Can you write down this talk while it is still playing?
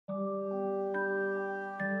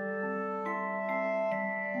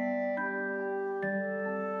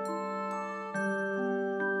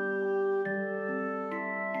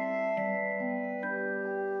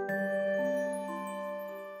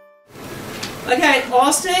Okay,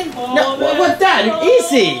 Austin. No, what's that?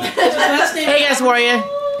 Easy. Hey guys, how are you?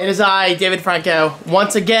 It is I, David Franco,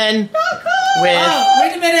 once again with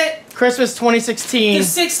wait a minute. Christmas 2016. The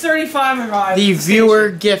 6:35 arrived. The viewer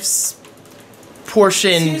gifts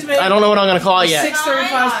portion. Excuse me. I don't know what I'm gonna call it yet.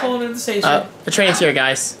 6:35 is pulling into the station. The train's here,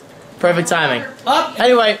 guys. Perfect timing. Up.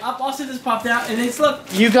 Anyway, Austin just popped out, and it's look.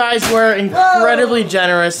 You guys were incredibly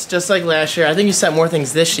generous, just like last year. I think you sent more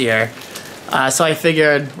things this year. So I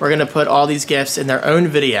figured we're gonna put all these gifts in their own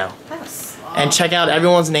video. And check out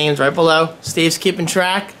everyone's names right below. Steve's keeping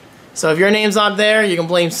track. So if your name's not there, you can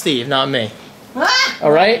blame Steve, not me.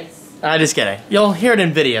 Alright? Just kidding. You'll hear it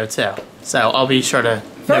in video too. So I'll be sure to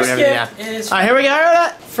note everything down. Alright, here we go.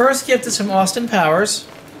 First gift is from Austin Powers.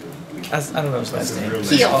 I don't know his last name.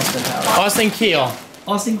 Keel. Austin Keel.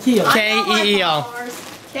 Austin Keel. K-E-E-L.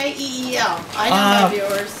 K-E-E-L. I know my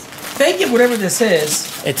viewers. Thank you, whatever this is.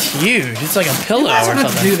 It's huge. It's like a pillow or something.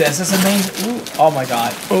 To do this. That's amazing. Ooh, oh my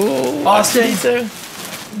god. Ooh, Austin,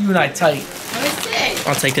 you and I tight. Let me see.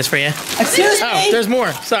 I'll take this for you. Excuse me. Oh, there's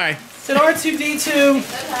more. Sorry. It's an R2-D2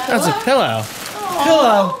 That's a pillow.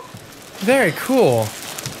 pillow. Very cool.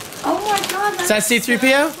 Oh my god. Is that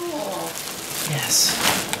C-3PO? Cool. Yes.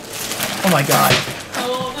 Oh my god.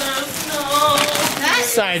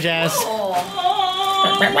 Sorry, Jazz. Cool.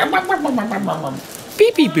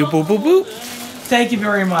 Beep, beep, boop, boop, boop, boop. Thank you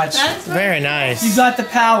very much. Very nice. You got the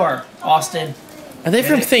power, Austin. Are they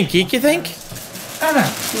from Think Geek, you think? I don't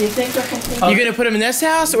know. Do you think they're from You gonna put them in this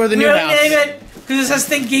house or the new Really, house? David? Because it says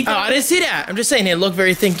Think Geek. Oh, I didn't see that. I'm just saying they look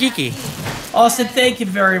very Think Geeky. Austin, thank you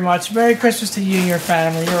very much. Merry Christmas to you and your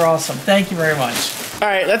family. You're awesome. Thank you very much. All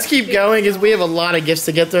right, let's keep going because we have a lot of gifts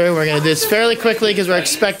to get through. We're gonna do this fairly quickly because we're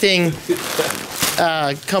expecting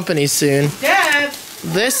company soon. Dad!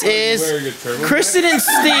 This is Kristen and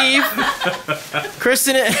Steve.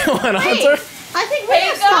 Kristen and what, Hunter? I think we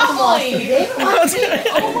have something Austin. David wants it.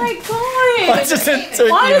 Oh my god! What's this in turkey?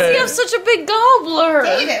 Why does he man? have such a big gobbler?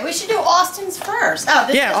 David, we should do Austin's first. Oh,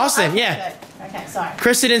 this Yeah, is Austin, okay, yeah. good. Okay, sorry.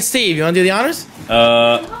 Kristen and Steve, you wanna do the honors?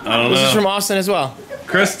 I don't know. This is from Austin as well.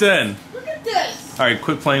 Kristen. Look at this. All right,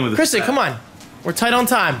 quit playing with this. Kristen, come on. We're tight on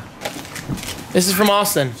time. This is from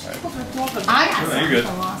Austin. I got No, you're good.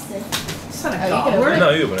 from Austin. Son of Oh, a you can god. open it. No,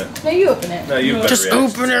 you open it. No, you open it. No, you better Just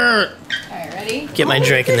react. open her. Alright, ready? Get my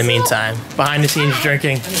drink in the meantime. Behind the scenes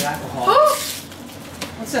drinking.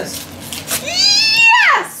 What's this?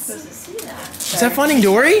 Yes! Supposed to see that. Is that Finding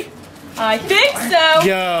Dory? I think so.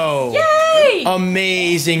 Yo. Yay!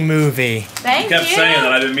 Amazing movie. Thank Kept you. saying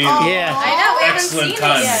that. I didn't mean. Yeah. I know we Excellent haven't seen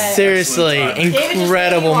timing. it yet. Seriously, Excellent timing.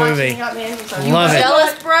 incredible movie. Love it.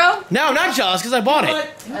 Jealous, bro? No, I'm not jealous because I bought it.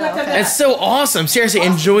 Who got that It's so awesome. Seriously,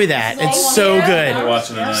 enjoy that. It's so We're good.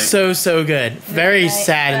 watching tonight. So good. Very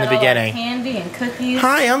sad in the beginning. Candy and cookies.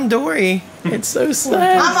 Hi, I'm Dory. It's so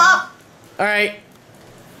sad. I'm up. All right,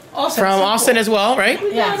 Austin, from so Austin cool. as well, right?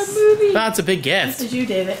 Yes. That's a big This gift. is you,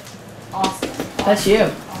 David. Austin. That's you.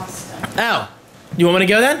 Austin. Oh, you want me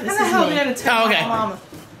to go then? How the hell did I tell Oh, okay. Mama.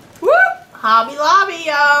 Whoop! Hobby Lobby,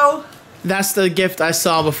 yo. That's the gift I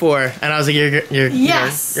saw before, and I was like, you're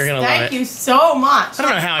Yes. gonna love Thank it. you so much. I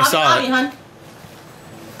don't know how I Hobby saw Lobby, it. Hun.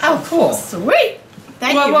 Oh, cool. Sweet.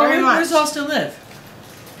 Thank you very much. Where does Austin live?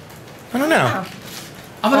 I don't know.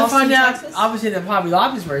 I'm gonna Austin, find out. Texas? Obviously, the Hobby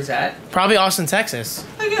Lobby's where he's at. Probably Austin, Texas.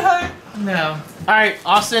 Look at her. No. All right,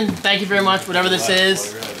 Austin, thank you very much. Whatever this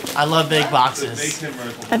is, I love big boxes.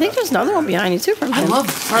 I think there's another one behind you too from I him. love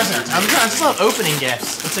presents. I just love opening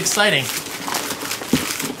gifts. It's exciting.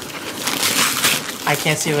 I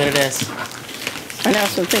can't see what it is. I know,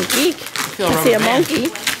 so Think Geek. feel I rubber see a band.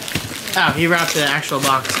 monkey. Oh, he wrapped the actual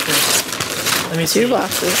box too. Let me see. 2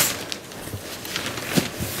 boxes.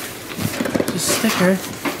 Just sticker.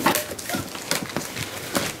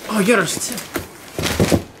 Oh, you got her too.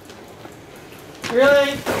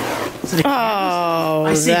 Really? Oh,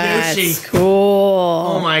 I see that's Yoshi.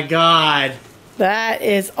 cool. Oh my god. That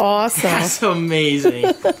is awesome. That's amazing.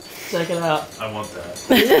 Check it out. I want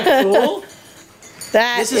that. Isn't that cool?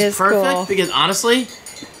 That This is perfect cool. because honestly,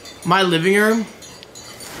 my living room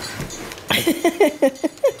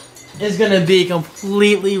is gonna be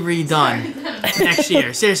completely redone next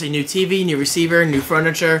year. Seriously, new TV, new receiver, new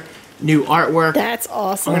furniture, new artwork. That's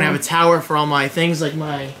awesome. I'm gonna have a tower for all my things, like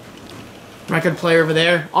my record player over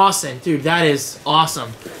there. Awesome, dude. That is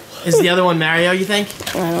awesome. Is the other one Mario? You think?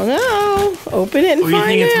 I don't know. Open it and Or you find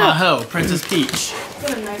think it's out. Maho, Princess Peach?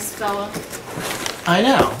 What a nice fella. I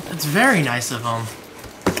know. It's very nice of him.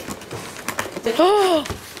 Oh,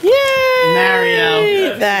 yay!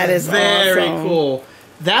 Mario. That is Very awesome. cool.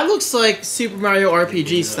 That looks like Super Mario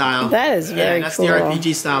RPG style. That is very that's cool. the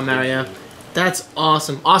RPG style Mario. That's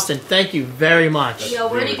awesome. Austin, thank you very much. Yo,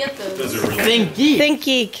 where'd you get those? Those are really Think Geek. Think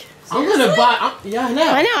Geek. I'm gonna buy. Yeah, I know.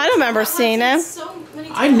 I know. I don't remember seeing them. So many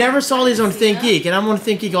I never saw these on Think Geek, and I'm on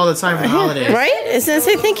Think Geek all the time for the holidays. Right? Isn't it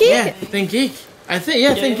say Think Geek? Yeah, Think Geek. I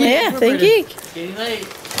think Think Geek. Yeah, Think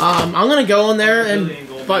Geek. I'm gonna go on there and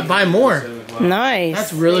buy more. Nice.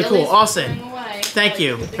 That's really cool. Austin, thank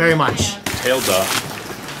you very much. tailed up.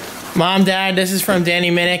 Mom, Dad, this is from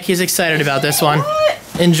Danny Minnick. He's excited about this one.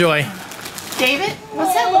 Enjoy. David,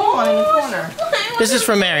 what's that little one in the corner? This is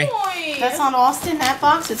from Mary. That's not Austin, that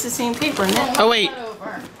box? It's the same paper, isn't it? Oh wait,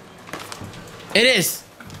 it is.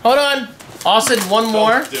 Hold on, Austin. One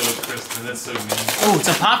more. Don't do it, Kristen. That's so mean. Oh, it's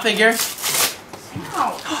a pop figure.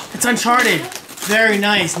 It's Uncharted. Very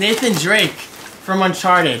nice. Nathan Drake from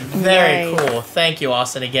Uncharted. Very Nice. cool. Thank you,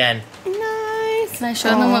 Austin, again. Nice. Can I show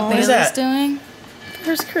them what is Bailey's that? doing?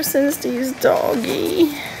 Where's Kristen Steve's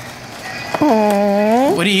doggy?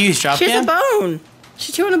 Aww. What do you use, drop She has cam? a bone.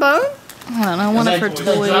 She chewing a bone? I don't know, one of her Is that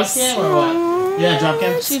drop toys. cam or what? Yeah, drop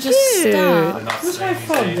cam. She just Cute. stopped. Where's my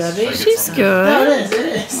phone, Debbie? She's No, good.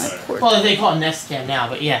 it is. Well, they call it Nest Cam now,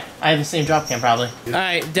 but yeah, I have the same drop cam probably. All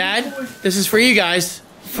right, Dad, this is for you guys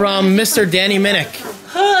from Mr. Danny Minnick.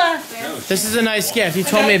 This is a nice gift. He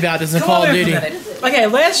told me about this in Come Call over of here Duty. for a minute. Okay,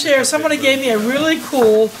 last year somebody gave me a really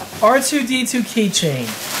cool R2D2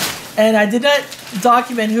 keychain, and I did not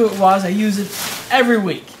document who it was. I use it every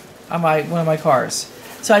week on one of my cars.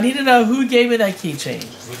 So I need to know who gave me that keychain.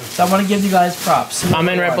 So I want to give you guys props.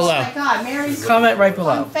 Comment right below. God, Mary's Comment right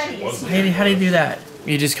below. confetti is How do you do that?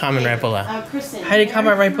 You just comment right below. Kristen. How do you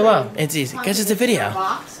comment right below? It's easy, because it's a video.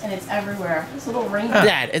 Box and it's everywhere. This little ring.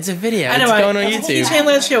 Dad, it's a video. It's Anyway, going on the YouTube. keychain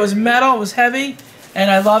last year was metal, it was heavy, and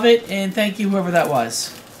I love it. And thank you, whoever that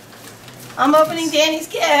was. I'm opening Danny's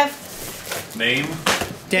gift. Name?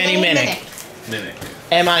 Danny Minnick. Minnick.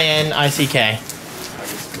 M-I-N-I-C-K.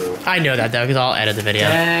 I know that though, because I'll edit the video.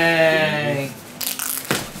 Dang. Minnick.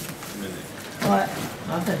 What?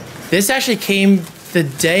 Nothing. This actually came the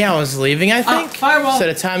day I was leaving, I think. Fireball. So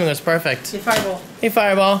the timing was perfect. Hey, Fireball. Hey,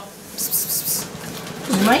 Fireball.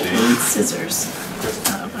 You might need scissors.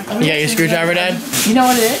 You got your screwdriver, Dad? You know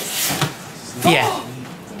what it is? Yeah.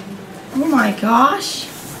 Oh my gosh.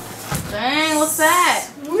 Dang, what's that?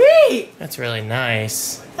 Sweet. That's really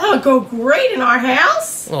nice. That'll go great in our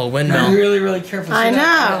house. A little Be windmill. really, really careful. I See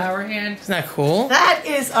that know. hour hand? Isn't that cool? That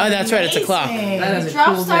is amazing. Oh, that's right, it's a clock. That is a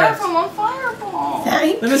Drop cool styrofoam gift. on Fireball.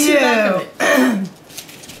 Thank Let me see the back of it.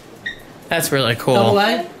 That's really Double cool.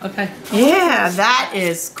 A? Okay. Yeah, that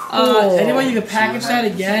is cool. Any way you could package that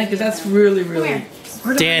again? Because that's really, really.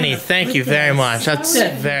 Danny, thank you very much. That's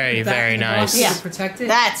Yeah. very, very nice. Yeah. To protect it.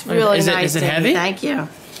 That's really Is it- nice. is it Danny. heavy? Thank you.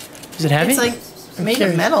 Is it heavy? It's like made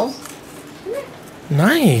of metal.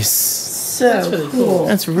 Nice. So That's really cool.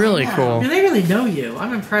 That's really cool. Man, they really know you.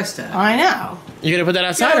 I'm impressed at. I know. You gonna put that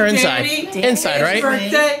outside or inside? Danny. Inside, right?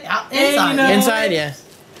 Birthday. Out And inside. you know- Inside, yeah.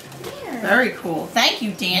 Very cool. Thank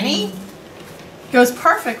you, Danny. Goes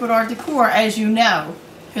perfect with our decor, as you know,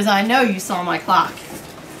 because I know you saw my clock.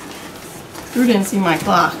 You didn't see my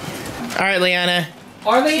clock. All right, Leanna.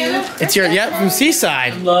 Are they in it? It's your, yep, from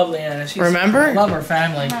Seaside. Love Leanna. She's, Remember? Love her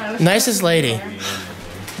family. Nicest lady.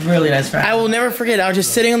 Really nice family. I will never forget. I was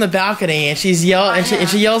just sitting on the balcony and she's and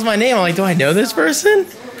she yells my name. I'm like, do I know this person?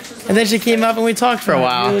 And then she came up and we talked for a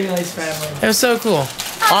while. Really nice family. It was so cool.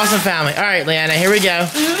 Awesome family. All right, Leanna, here we go.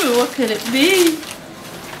 Ooh, what could it be?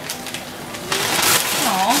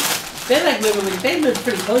 Aw. They live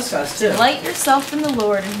pretty close to us too. Delight yourself in the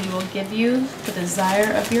Lord, and He will give you the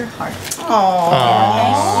desire of your heart.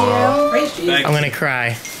 Aww. Praise Jesus. Thank I'm gonna cry.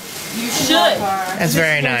 You should. That's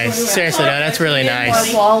very nice. Seriously, though, that's really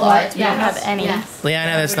nice. Wall art. We don't have any.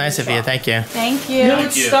 Leanna, that's nice of you. Thank you. Thank You know you.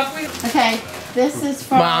 what stuck me? Okay, this is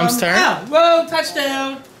from Mom's turn. Oh, whoa,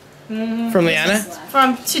 touchdown. From Leanna.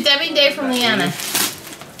 From to Debbie Day from Leanna.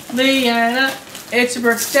 Leanna, it's your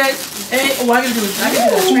birthday. Hey, oh, I gotta do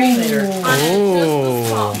that train later.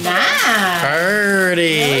 Ooh. Nice.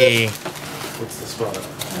 Birdie. What's the spot?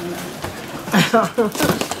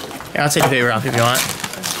 Here, I'll take the paper off if you want.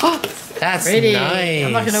 That's Pretty. nice.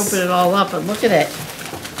 I'm not gonna open it all up, but look at it.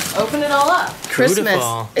 Open it all up. Christmas.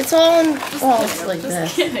 Beautiful. It's all in. Well, it's like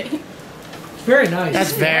this. Kidding. Very nice.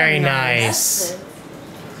 That's very nice.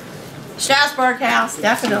 Strasbourg house,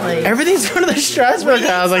 definitely. Everything's going to the Strasbourg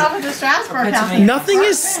house. Stuff Like at the Strasbourg house. nothing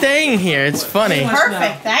is staying here. It's funny.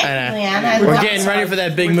 Perfect. Thank I you, know. Leanna. I We're love getting it. ready for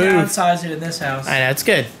that big We're move. downsizing in this house. I know, it's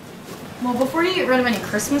good. Well, before you get rid of any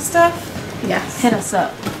Christmas stuff, Yes, hit us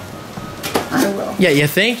up. I will. Yeah, you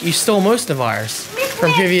think? You stole most of ours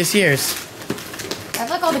from previous years. I have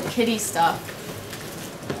like all the kitty stuff.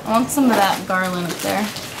 I want some of that garland up there.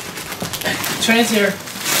 Train's here.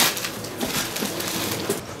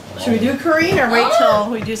 Should we do Correen or wait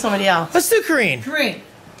till we do somebody else? Let's do Correen. Correen.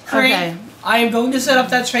 Okay. I am going to set up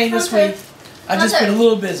that train this week. I've just been a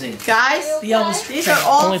little busy. Guys, The Elvis these train. are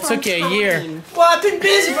all Only from took you a year. Correen. Well, I've been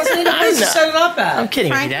busy. What's any place to set it up I'm at?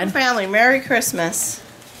 kidding with you, Franco Dad. family, Merry Christmas.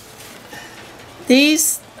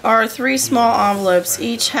 These are 3 small envelopes.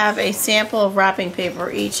 Each have a sample of wrapping paper.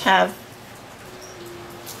 Each have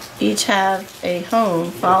a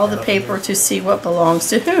home. Follow the paper to see what belongs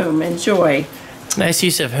to whom. Enjoy. Nice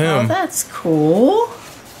use of Oh, whom. that's cool.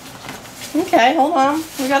 Okay, hold on.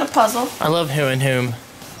 We got a puzzle. I love who and whom.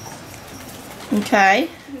 Okay.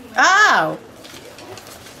 Oh!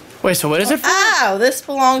 Wait, so what is it for? Oh, this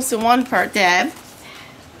belongs to one part, Deb.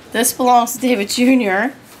 This belongs to David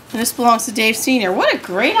Jr. And this belongs to Dave Sr. What a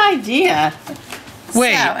great idea.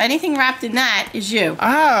 Wait. So, anything wrapped in that is you.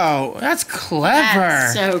 Oh, that's clever.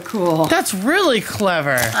 That's so cool. That's really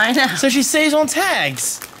clever. I know. So she saves on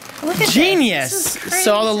tags. Look at Genius. This is crazy.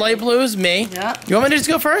 So all the light blue is me. Yep. You want me to just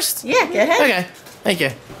go first? Yeah, go ahead. Okay. Thank you.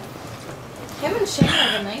 Him and Shane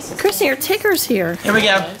are the nicest. Kristen, your ticker's here. Here we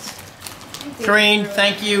go. Correen,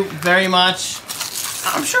 thank you very much.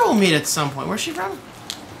 I'm sure we'll meet at some point. Where's she from?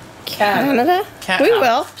 Canada? Cat- We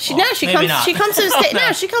will. She well, she maybe comes not. she comes to the States.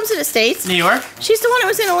 No, she comes to the States. New York? She's the one that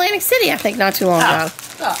was in Atlantic City, I think, not too long ago.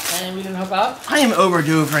 Oh, and we didn't help out? I am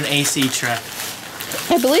overdue for an AC trip.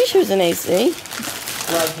 I believe she was in AC.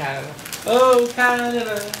 Love Canada. Oh,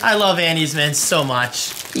 Canada. I love Annie's Mints so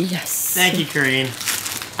much. Yes. Thank you, Correen.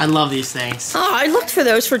 I love these things. Oh, I looked for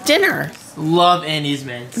those for dinner. Love Annie's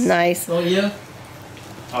Mints. Nice. Oh, you?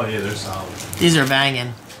 Oh yeah, they're solid. These are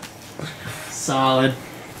banging. Solid.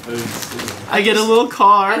 I get a little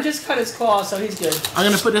car. I just cut his claw, so he's good. I'm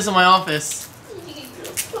gonna put this in my office.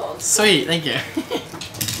 Sweet, thank you.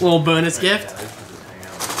 Little bonus gift.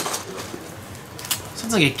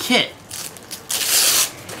 Sounds like a kit.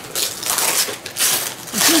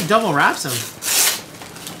 He double wraps them.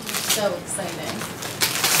 So exciting.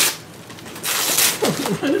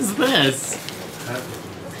 What is this?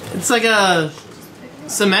 It's like a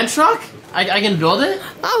cement truck? I can build it?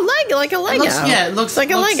 Oh, Lego, like a It Lego. looks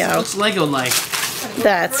like a Lego. Looks Lego-like.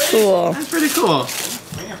 That's cool. That's pretty cool.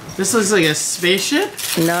 This looks like a spaceship.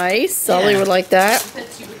 Nice. Sully Yeah. would like that.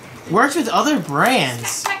 Works with other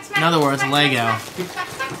brands. In other words, Lego.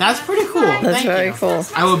 That's pretty cool. That's Thank very you. cool.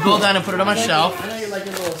 I will build that and put it on my shelf. I know you like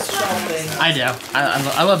your little shelf thing. I do.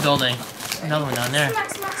 I love building. Another one down there.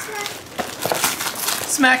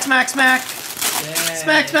 Smack, smack, smack.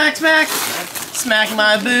 Smack, smack, smack. Smack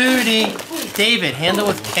my booty. David, handle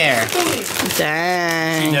with care. He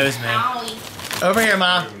Dang. knows me. Over here,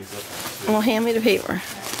 Ma. Well, hand me the paper.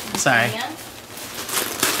 Sorry.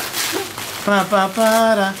 Ba ba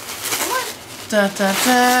ba da. Da da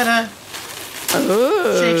da da.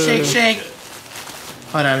 Ooh. Shake, shake, shake.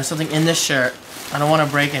 Hold on, there's something in this shirt. I don't want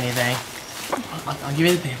to break anything. I'll give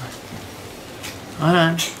you the paper. Hold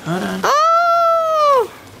on, hold on.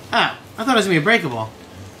 Oh! Ah, I thought it was gonna be breakable.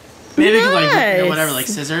 Maybe we could like, Nice. whatever, like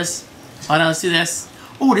scissors. Hold on, let's do this.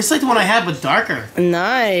 Oh, this is like the one I had, but darker.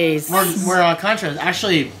 Nice. More contrast.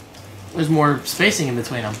 Actually, there's more spacing in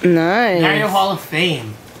between them. Nice. Mario Hall of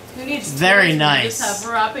Fame. Who needs Very toys when you nice. Just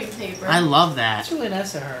have wrapping paper. I love that. It's really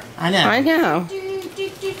nice of her. I know. I know.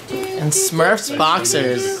 And Smurfs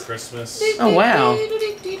boxers. Christmas. Oh wow.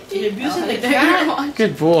 You're abusing the cat.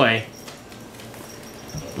 Good boy.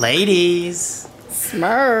 Ladies.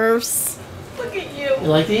 Smurfs. Look at you. You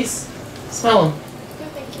like these? Smell them.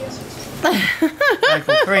 Thank you. Alright,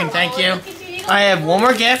 cool. Correen, thank you. I have one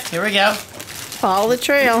more gift. Here we go. Follow the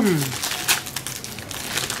trail.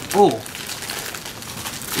 Ooh.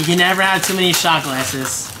 You can never have too many shot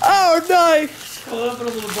glasses. Oh, nice. Pull up in a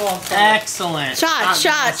little ball. Excellent. Shots.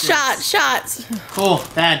 glasses. Cool.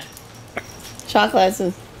 Dad. Shot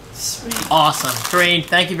glasses. Sweet. Awesome. Correen,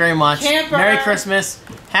 thank you very much. Camper. Merry Christmas.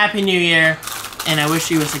 Happy New Year. And I wish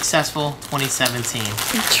you a successful 2017.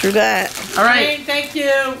 True that. All right. Hey, thank you.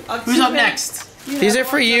 Who's up next? These are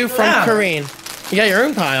for you from Yeah. Correen. You got your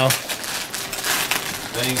own pile.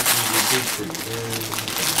 Thank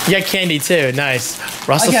you. You got candy too. Nice.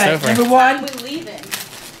 Russell Okay, Stover. number one, We're leaving.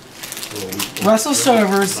 Russell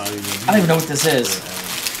Stover's. I don't even know what this is.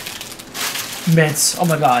 Mints. Oh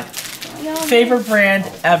my god. Favorite brand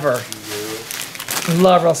ever.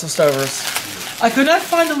 Love Russell Stover's. I could not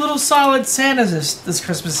find the little solid Santas this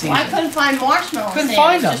Christmas season. I couldn't find marshmallows. Couldn't there.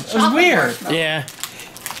 find them. Just It was chocolate weird. marshmallows. Yeah. I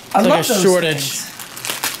It's like love a those shortage. things.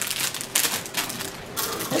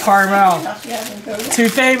 Caramel. Yeah, then go. Two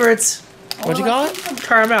favorites. What'd you call it?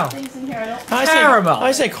 Caramel. Things in here I don't. Caramel.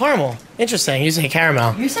 I say caramel. Interesting. You say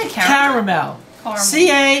caramel. You say caramel. Caramel. Caramel.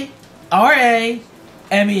 C-A-R-A-M-E-L.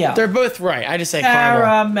 M-E-L. They're both right. I just say caramel.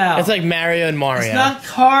 Caramel. It's like Mario and Mario. It's not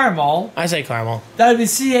caramel. I say caramel. That would be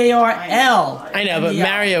C-A-R-L. I know, but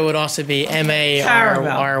Mario would also be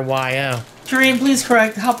M-A-R-R-Y-O. Correen, please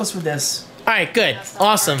help us with this. All right, good.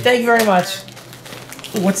 Awesome. Thank you very much.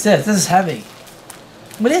 Ooh, what's this? This is heavy.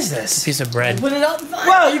 What is this? Piece of bread. Put it up.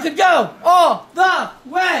 Whoa, you could go all the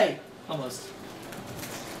way. Almost.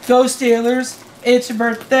 Go Steelers. It's your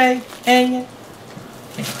birthday. And you...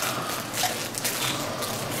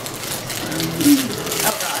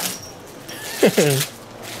 Oh, God.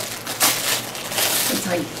 It's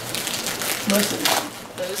like...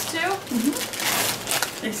 Those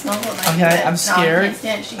two? They snuggle like Okay, that. I'm scared. No, I can't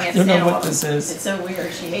stand it. She I can't don't know stand what all of this them. is. It's so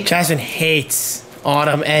weird. She hates Jasmine hates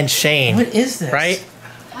Autumn and Shane. What is this? Right?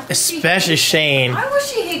 Especially Shane. Why would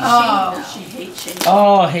she hate Oh, Shane? she hates Shane.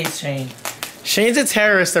 Oh, I hate Shane. Shane's a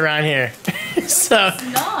terrorist around here. So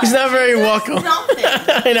not. he's not very welcome. Nothing.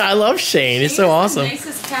 I know, I love Shane. He's so awesome. The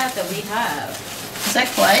nicest cat that we have. Is that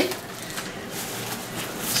Clay?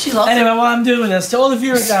 She loves Anyway, it. while I'm doing this, to all the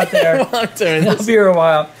viewers out there, While I'm doing I'll this. be here a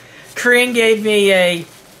while. Correen gave me a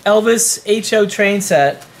Elvis HO train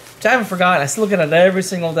set, which I haven't forgotten. I still look at it every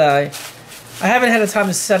single day. I haven't had the time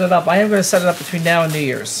to set it up. I am going to set it up between now and New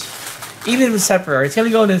Year's. Even if it's temporary. It's going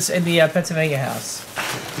to go in the Pennsylvania house.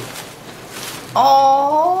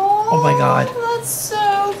 Oh. Oh my God. That's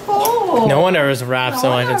so cool. No wonder it was wrapped so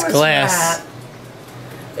much. It's glass.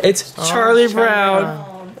 It's Charlie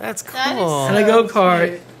Brown That's cool. That is and a so go-kart.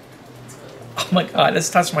 cute. Oh my God, this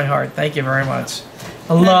touched my heart. Thank you very much.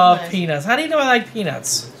 I love nice. peanuts. How do you know I like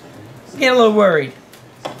peanuts? I'm getting a little worried.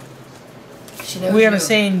 She knows We're on you.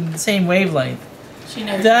 the same wavelength. She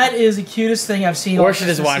knows That you. is the cutest thing I've seen. Or all she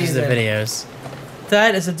just Christmas watches the season. videos.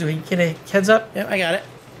 That is a... Do we get a heads up? Yep, I got it.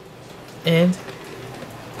 And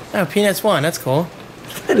Oh, Peanuts won. That's cool.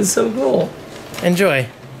 that is so cool. Enjoy.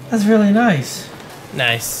 That's really nice.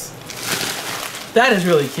 Nice. That is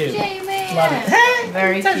really cute. Yay, man. Love it. Hey,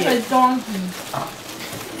 Very touch my cute. donkey.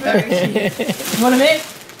 Very cute. You want a mint?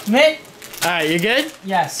 Mint? All right, you good?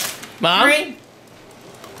 Yes. Mom? Green?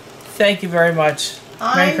 Thank you very much.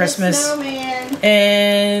 Merry I'm Christmas. The snowman.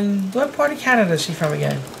 And what part of Canada is she from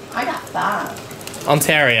again? I got 5.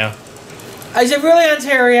 Ontario. Is it really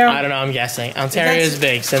Ontario? I don't know, I'm guessing. Ontario is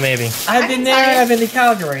big, so maybe. I've I been can there. tell you. I've been to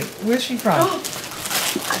Calgary. Where's she from?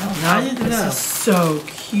 I don't know. I didn't know. This is so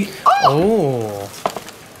cute. Oh, Oh.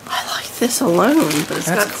 I like this alone, but it's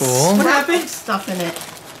That's got cool. What happened? stuff in it.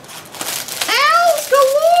 Owls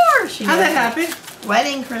galore! She How'd knows that it. happen?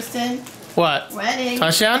 Wedding, Kristen. What? Wedding.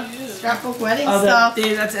 Touchdown? Scrapbook wedding Oh, stuff.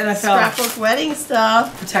 that's NFL. Scrapbook wedding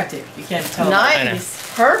stuff. Protected. You can't tell.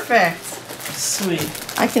 Nice. Perfect. Sweet.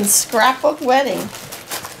 I can scrapbook wedding.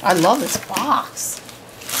 I love this box.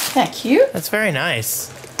 Isn't that cute? That's very nice.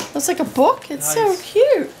 Looks like a book. It's so Nice.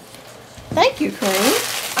 cute. Thank you,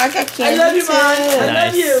 Correen. I got I candy love you, too. Mom. I love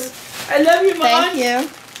Nice. you. I love you, Mom. Thank you.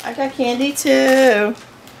 I got candy too.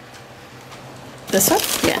 This one?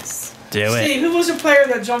 Yes. Do it. Steve, who was the player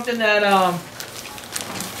that jumped in that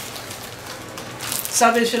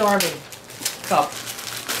Salvation Army Cup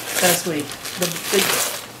last week? The big,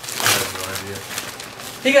 I have no idea.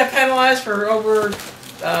 he got penalized for over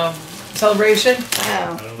celebration.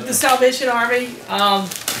 Wow. I don't With know. the Salvation Army,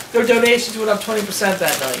 their donations went up 20%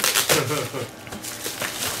 that night.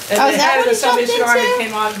 And Oh, they is that had what the he jumped Salvation Army into?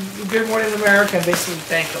 came on Good Morning America and basically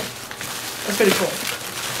thanked them. That's pretty cool.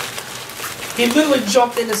 He literally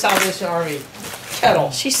jumped in the Salvation Army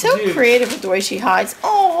kettle. She's so Dude. creative with the way she hides. Look,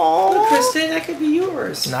 Oh, Kristen, that could be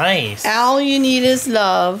yours. Nice. all you need is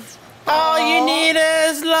love. All you need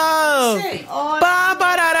is love. Say, Oh, Ba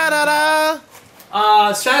ba da da da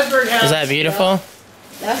da. Strasburg House. Is that beautiful?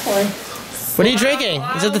 definitely. What are you drinking?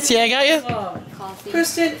 Is that the tea I got you? Coffee.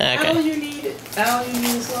 Kristen, Okay. all you need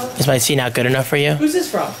is love. Is my tea not good enough for you? Who's this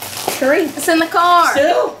from? Correen, It's in the car.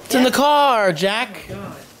 Still? It's in the car, Jack. God.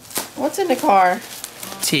 what's in the car?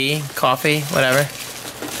 Tea, coffee, whatever.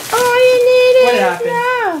 All you need What is happened?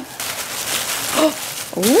 love.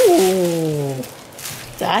 Ooh,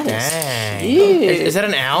 that is Dang. cute. Is that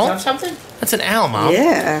an owl? Got something? That's an owl, Mom.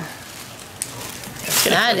 Yeah, Let's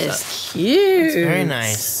get a that close is up. cute. It's very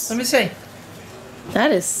nice. Let me see.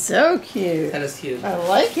 That is so cute. That is cute. I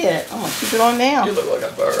like it. I'm gonna keep it on now. You look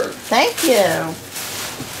like a bird. Thank you.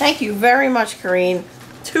 Thank you very much, Correen.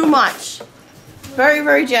 Too much. Very,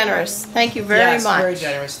 very generous. Thank you very Yes, much. very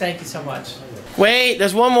generous. Thank you so much. Wait,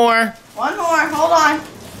 there's one more. One more. Hold on.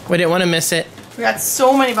 We didn't want to miss it. We got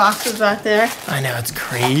so many boxes back there. I know, it's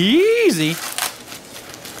crazy.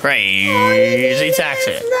 Crazy tax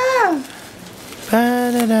it. No.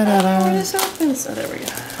 Where Ba-da-da-da-da. this opens? Oh, there we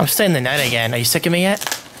go. I'm staying the night again. Are you sick of me yet?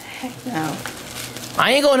 Heck no.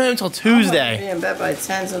 I ain't going home until Be Tuesday. in bed by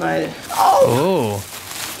 10 tonight. Oh,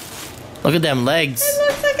 Oh. Look at them legs. it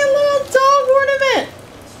looks like a little dog ornament.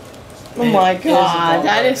 Oh my It is a god, dog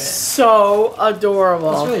that ornament. is so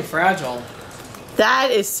adorable. It's really fragile. That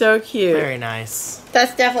is so cute. Very nice.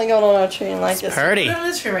 That's definitely going on our tree and like this. Pretty. Put it on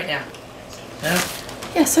this tree right now. No?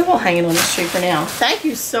 Yeah, so we'll hang it on this tree for now. Thank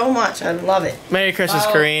you so much. I love it. Merry Christmas,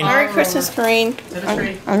 Oh, Correen. Merry Christmas, Correen. To the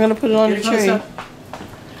tree. I'm gonna put it on the Get a close tree. up.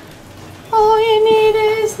 All you need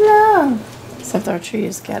is love. Except our tree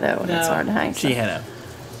is ghetto and it's No. hard to hang. She had a.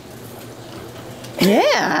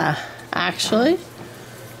 Yeah, actually.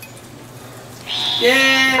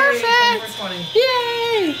 Yay! Perfect. 20.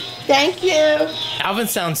 Yay! Thank you. Alvin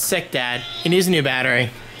sounds sick, Dad. He needs a new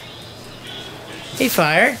battery. Hey,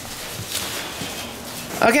 Fire.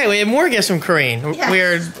 Okay, we have more gifts from Correen.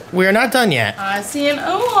 Yes. We're not done yet. I see an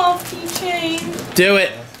Olaf keychain. Do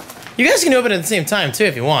it. You guys can open it at the same time too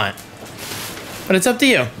if you want. But it's up to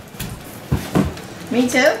you. Me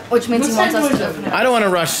too. Which means he wants us What's to that open it. I don't want to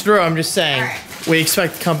rush through. I'm just saying we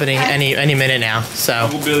expect company any minute now, so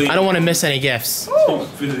Uncle Billy. I don't want to miss any gifts.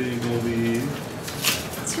 Billy will be.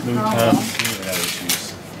 What's your Maybe problem? I got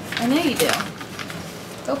issues. I know you do.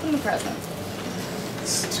 Open the present.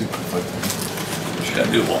 It's too conflicting. Just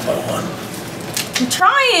gotta do it one by one. I'm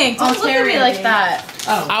trying. Don't look at me like Ontario. that.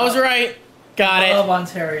 Oh, I was right. Got I love it.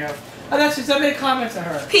 Ontario. Oh, that's just, I made a comment to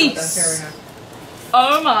her. about Peace. Ontario.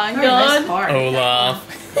 Oh my Very nice god. card.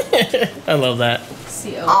 Olaf. I love that.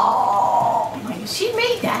 See Olaf. Oh my god, she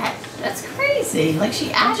made that. That's crazy. Like she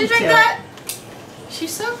Did added you drink to that? it.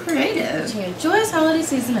 She's so creative. To a joyous holiday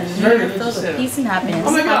season and a new Very year delicious filled with too. peace and happiness.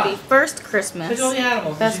 Oh my God. Happy first Christmas. Look at all the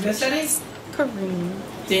animals. Did Best you miss any? Correen.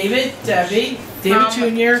 David, Debbie, David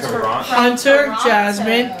From- Jr., Toronto. Hunter, Toronto.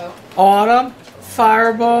 Jasmine, Autumn,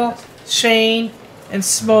 Fireball, Shane, and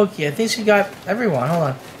Smokey. I think she got everyone. Hold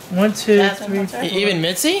on. 1, 2, Jasmine, 3. Hunter. Even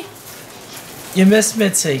Mitzi? You missed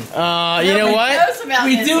Mitzi. You know Nobody what? knows about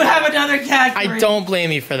We this do yet. have another cat. I Correen. don't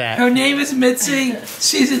blame you for that. Her name is Mitzi.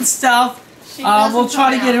 She's in stealth. She doesn't We'll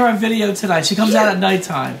try to come get out. her on video tonight. She comes out at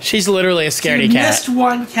nighttime. She's literally a scaredy You cat. missed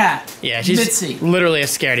one cat. Yeah, she's Mitzi. literally a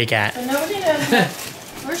scaredy cat. But nobody knows that.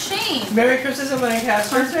 Where's Shane? Merry Christmas and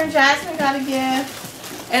Lancaster. Hunter and Jasmine got a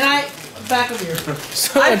gift. And back of you.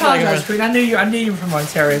 So I much apologize, like- Queen. I knew you were from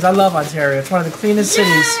Ontario. I love Ontario. It's one of the cleanest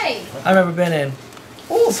cities Yay! I've ever been in.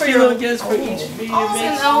 Oh, For your little gifts for each of you. It's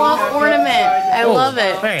an Olaf ornament. I love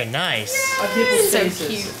it. Very nice. On people's So faces.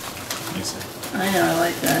 cute. I know, I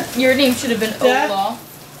like that. Your name should have been Dad? Olaf.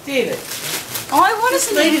 David. Oh, I want This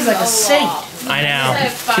to lady's like a saint. I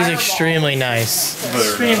know. She's extremely nice.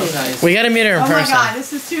 Extremely nice. We gotta meet her in Oh my person. god,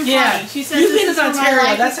 this is too Yeah. funny. She says You this think is it's for my Ontario?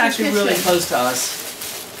 life That's in the actually really kitchen. close to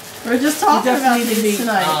us. We're just You talking about definitely need to these meet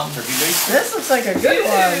tonight. Turkey bacon? This looks like a good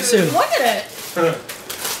one. Sue. Look at it.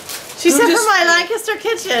 She We were said just- for my Lancaster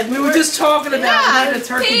kitchen. We were just talking about Yeah, being a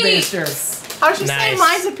turkey peeps. baster. How'd she say Nice.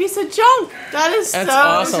 mine's a piece of junk? That is That's so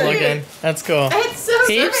awesome sweet. looking. That's cool. It's so Peeps?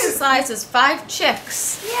 sweet. Serving size is 5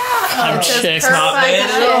 chicks. Yeah. I'm It says chicks, per not 5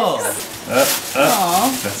 bad chicks.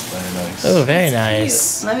 Aw. That's very nice. Oh, very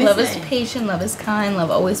nice. Let me Love see. is patient, love is kind,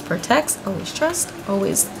 love always protects, always trusts,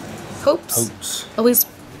 always hopes, Hopes. always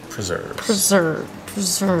Preserves.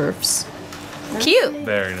 preserves. Cute.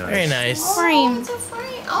 Very nice. Very nice. Frame. It's a frame.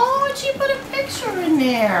 Oh, and she put a picture in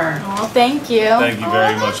there. Oh, thank you. Thank you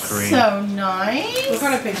very Oh, much, that's Correen. so nice. What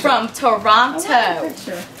kind of picture? From I want a Toronto.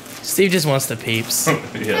 picture. Steve just wants the peeps. That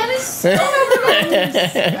Yeah. is so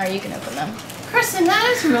nice. Alright, you can open them. Kristen, that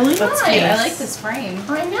is really That's nice. cute. I like this frame.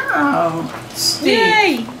 I know.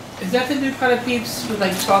 Steve. Is that the new kind of peeps with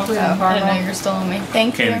like chocolate Oh, and I didn't know caramel? you were still on me.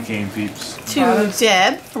 Thank Candy you. cane peeps. To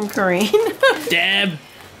Deb from Correen. Deb.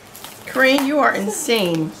 Correen, you are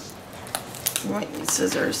insane. You might need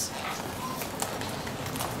scissors.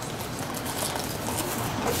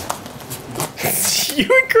 You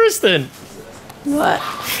and Kristen. What?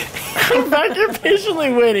 I'm back here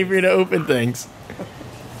patiently waiting for you to open things.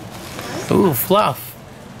 Ooh, fluff.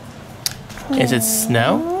 Is it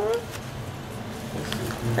snow?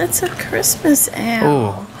 That's a Christmas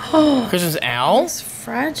owl. Ooh. Christmas owl? It's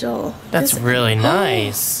fragile. That's really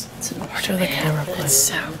nice. It's an Show the camera, It's please.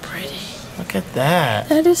 so pretty. Look at that.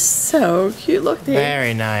 That is so cute. Look there.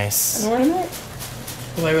 Very nice. An ornament?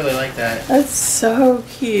 Oh, I really like that. That's so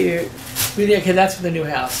cute. Okay, that's for the new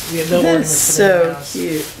house. We have no That's ornaments for the new so house.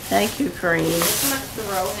 cute. Thank you, Correen. I'm gonna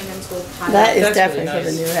throw him into a pile. That is That's definitely really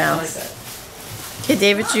for the nice. new I like house. that. Okay,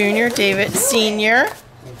 David Jr., David Sr.,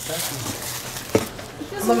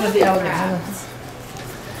 I'm looking at the elevator.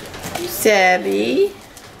 Debbie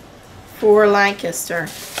for Lancaster.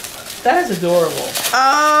 That is adorable.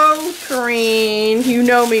 Oh, Correen, you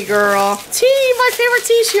know me, girl. Tea, my favorite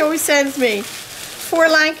tea she always sends me. for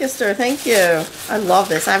Lancaster. Thank you. I love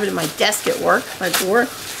this. I have it in my desk at work. My drawer.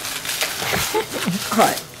 All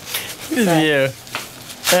right. Good for you.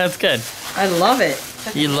 That's good. I love it.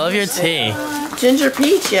 You love your tea. Ginger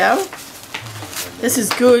peach, yo. This is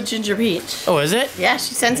good ginger peach. Oh, is it? Yeah,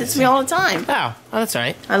 she sends it to me all the time. Oh, that's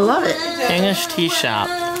right. I love it. English tea shop.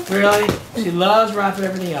 Really? She loves wrapping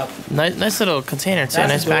everything up. Nice little container too. That's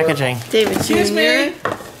Nice adorable. packaging. David Excuse Jr. me.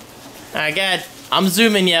 Alright, good. I'm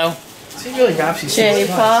zooming, yo. She really wraps you so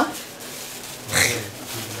J-Pop.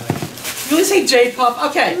 You really say J-Pop?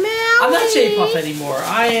 Okay. Maui. I'm not J-Pop anymore.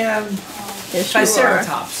 I am Yes, you are.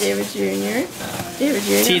 Triceratops. David Jr. David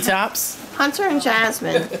Jr. T-tops. Hunter and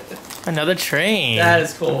Jasmine. Another train. That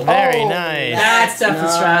is cool. Very Oh, nice. That's definitely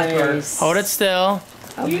Strasbourg. Nice. Hold it still.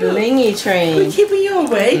 A blingy We're train. keeping you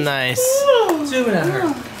awake. Nice. Zooming at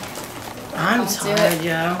her. I'm do tired, it.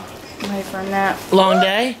 yo. Wait for a nap. Long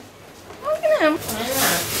day? Look at him.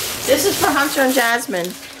 This is for Hunter and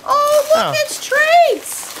Jasmine. Oh, look, Oh. it's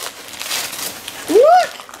treats. Look,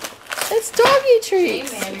 it's doggy Hey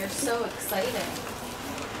treats. man, you're so exciting.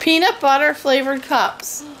 Peanut butter flavored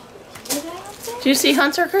cups. Do you see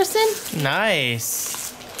Hunter, Kristen?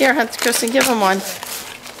 Nice. Here, Hunter, Kristen, give him one.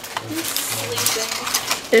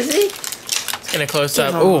 Sleeping. Is he? Let's get a close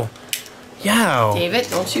up. Give 'em. Ooh. Yo. David,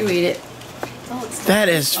 don't you eat it. Oh, it's That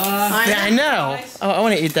is. I I know. Oh, I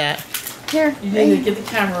want to eat that. Here. You need to get the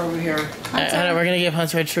camera over here. Alright, we're gonna give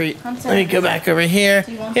Hunter a treat. Hunter. Let me go back over here.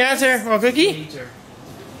 Do you want Here, Hunter, more cookie? Major.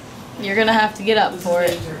 You're gonna have to get up for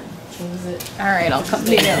it. All right, I'll come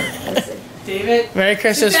to you. David, Merry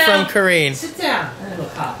Christmas Sit from down. Correen. sit down. Little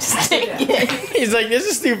cop. Sit down. He's like, this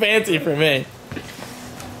is too fancy for me.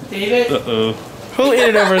 David, We'll eat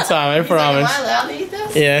it over time, I promise. Am I allowed to eat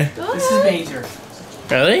this? Yeah. this is Major.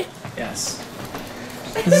 Really? Yes.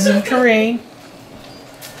 This is in Correen.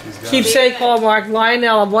 Keepsake Hallmark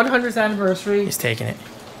Lionel 100th anniversary. He's taking it.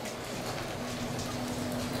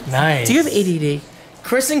 Nice. Do you have ADD?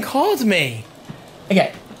 Kristen called me.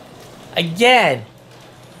 Okay. Again.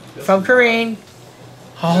 From Correen.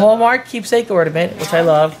 A Hallmark keepsake ornament, which I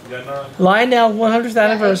love. Lionel 100th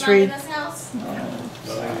anniversary.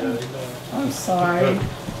 I'm sorry.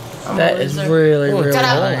 That is really, really Got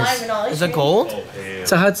out nice. and all Is it gold?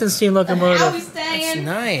 It's a Hudson Steam locomotive. That's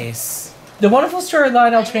nice. The wonderful story of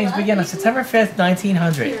Lionel trains began on September 5th,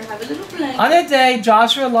 1900. On that day,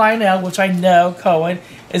 Joshua Lionel, which I know, Cohen,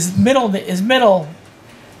 is middle.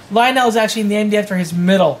 Lionel is actually named after his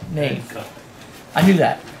middle name. I knew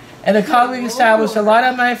that. And the colleague established a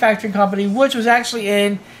Lionel Manufacturing Company, which was actually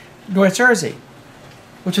in North Jersey,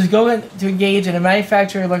 which was going to engage in the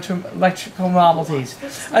manufacture of electrical novelties.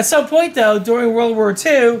 At some point, though, during World War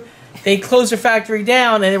II, they closed their factory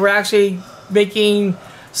down, and they were actually making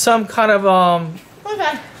some kind of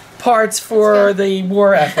parts for the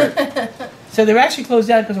war effort. So they were actually closed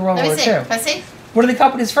down because of World War II. Can I see? One of the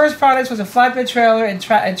company's first products was a flatbed trailer and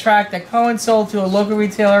track that Cohen sold to a local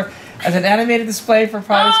retailer as an animated display for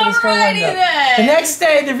products in the store window. The next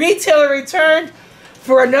day, the retailer returned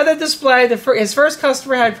for another display. His first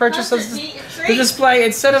customer had purchased the display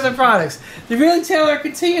instead of the products. The retailer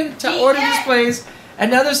continued to order displays,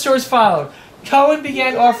 and other stores followed. Cohen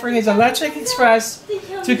began offering his Electric Express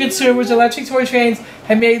to consumers. Electric toy trains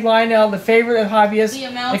have made Lionel the favorite of hobbyists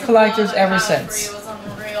and collectors ever since.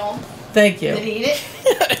 Thank you. Did he eat it?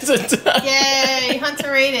 It's a Yay,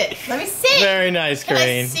 Hunter ate it. Let me see. Very nice, Can I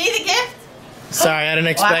Correen. see the gift? Sorry, I didn't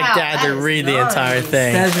expect Wow, Dad to that is read the nice. entire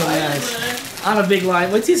thing. That's really nice. I'm a big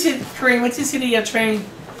lion. Once you see Correen, once you see the train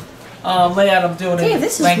layout I'm doing Damn, in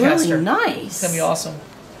this is Lancaster, really nice. it's gonna be awesome.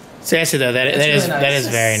 Seriously though, that It's is really nice. that is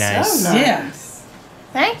very nice. So nice. Yeah.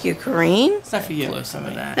 Thank you, Correen. It's not for you. Blow some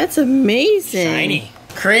of that. That's amazing. Shiny.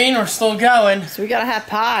 Correen, we're still going. So we gotta have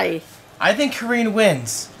pie. I think Correen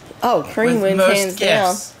wins. Oh, Correen with wins most hands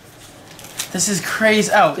down. gifts. This is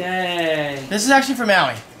crazy. Oh, Dang. this is actually for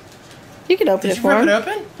Maui. You can open Did it you for rip him. it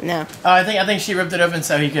open? No. Oh, I think she ripped it open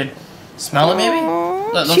so he could smell it. Maybe.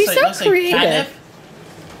 Aw, Look, she's so looks like creative. catnip.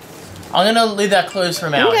 I'm gonna leave that closed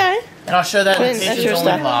for Maui. Okay. And I'll show that in the Quinn, that's Tastes your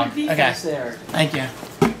Only stuff. vlog. Okay. There. Thank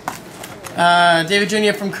you. David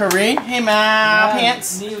Jr. from Correen. Hey, Ma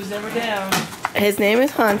Pants. Knee was never down. His name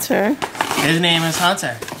is Hunter. His name is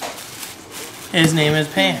Hunter. His name is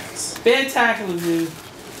Pants. Bad tackle, dude.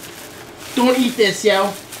 Don't eat this,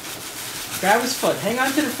 yo. Grab his foot. Hang on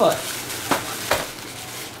to the foot.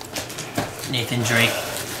 Nathan Drake.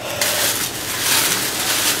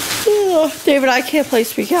 Oh, David, I can't play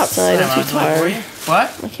Speak Out tonight. I'm too tired.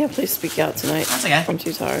 What? I can't play Speak Out tonight. That's okay. I'm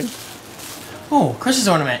too tired. Oh, Chris's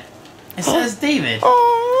ornament. It says David.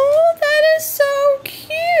 Oh, that is so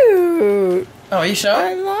cute. Oh, are you sure?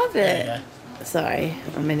 I love There it. you go. Sorry,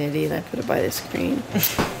 I'm an idiot. I put it by the screen.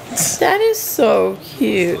 That is so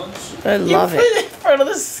cute. I love You put it. it in front of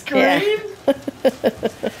the screen?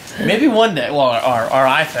 Maybe one day. Well, our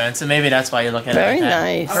iPhone, so maybe that's why you look at Very it like that.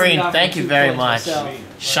 nice. Correen, thank you very much.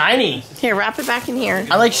 Shiny. Here, wrap it back in here.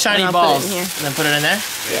 I like shiny And I'll balls. put it in here. And then put it in there?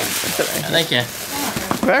 Yeah, put it right Thank you.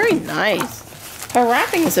 Very nice. Her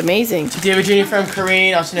wrapping is amazing. David Jr. from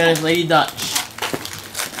Correen, also known as Lady Dutch.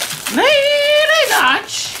 Lady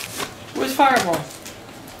Dutch! Where's Fireball?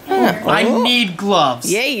 I need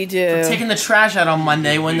gloves. Yeah, you do. Taking the trash out on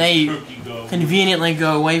Monday when they conveniently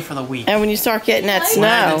go away for the week. And when you start getting that When I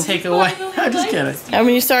have snow. to take away. I'm just kidding. And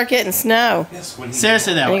when you start getting snow.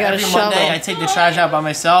 Seriously though, And you gotta every shovel. Monday I take the trash out by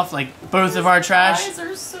myself, like both of our trash. Eyes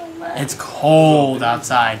are so mad. It's cold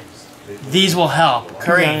outside. These will help.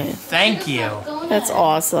 Correen, Right. thank you. That's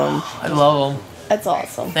awesome. I love them. That's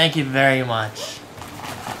awesome. Thank you very much.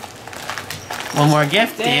 One more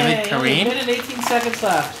gift, David, Dang, only a Correen. minute and 18 seconds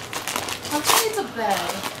left. How come it's a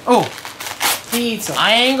bag? Oh, He eats them.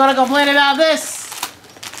 I ain't gonna complain about this.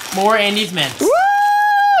 More Andy's mints.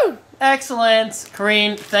 Woo! Excellent.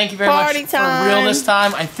 Correen, thank you very Party much time. for real this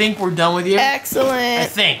time. I think we're done with you. I Excellent.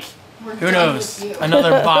 think. We're Who done knows? with you.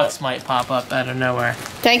 Another box might pop up out of nowhere.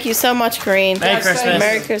 Thank you so much, Correen. Merry Yes, Christmas.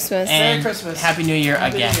 Merry Christmas. And Christmas. Happy New Year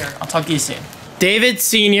Happy New again. Year. I'll talk to you soon. David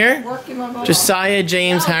Sr., Working my butt Josiah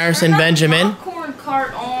James off. Harrison Turn that Benjamin. popcorn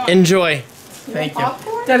cart on. Enjoy. Thank you.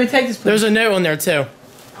 Popcorn? Debbie, take this, please. There's a note on there too.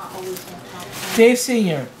 I always want popcorn. Dave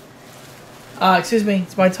Sr. Excuse me,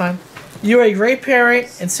 it's my time. You're a great parent,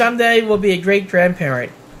 and someday will be a great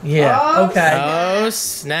grandparent. Yeah, Oh, okay. Oh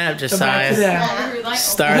snap, Go back to Josiah. that. I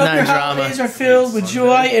Starting hope your that drama. holidays are filled with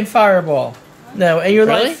joy and fireball. No, and your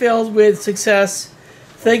Really? life filled with success.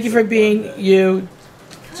 Thank you for being you,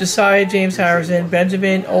 Josiah James Harrison,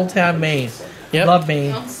 Benjamin, Old Town, Maine. Yep. Love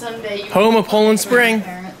Maine. On Sunday, you Home of Poland Spring.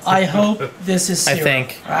 Parents. I hope this is I Syria.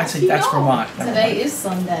 think. Actually, that's Vermont. Never mind. Today is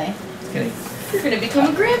Sunday. Just kidding. You're gonna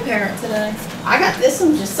become a grandparent today. I got this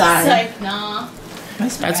one just signed. Like, nah.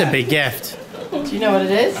 Nice That's a bag. big gift. Do you know what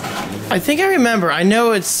it is? I think I remember. I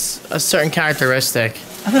know it's a certain characteristic.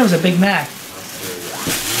 I thought it was a Big Mac.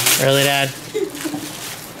 Really, Dad?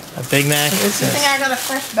 A Big Mac? What is I think this? I got a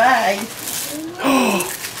fresh bag.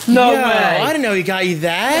 No Yo, I way. didn't know he got you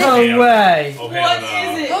that. No way. Okay, What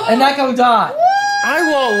is it? And Echo Dot. I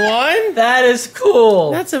want one. That is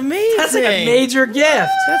cool. That's amazing. That's like a major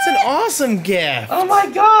gift. That's an awesome gift. Oh my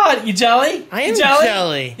god. You jelly? I am You jelly?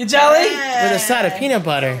 jelly. You jelly? With a side of peanut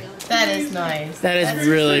butter. That is nice. That is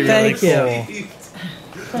really, really Thank cool. you.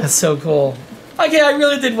 That's so cool. Okay, I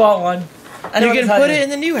really did want one. I You know can what to put tell it in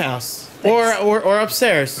the new house or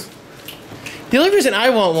upstairs. The only reason I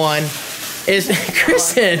want one is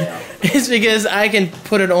Kristen is because I can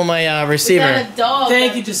put it on my receiver. Got a dog.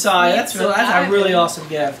 Thank you, Josiah. That's a really awesome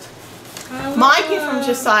gift. My gift from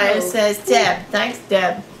Josiah says, Deb. Thanks,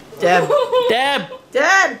 Deb. Deb. Deb,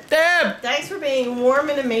 Deb. Deb. Thanks for being a warm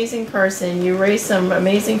and amazing person. You raise some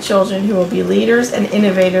amazing children who will be leaders and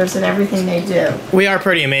innovators in everything they do. We are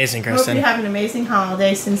pretty amazing, Hope Kristen. you have an amazing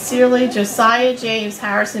holiday. Sincerely, Josiah James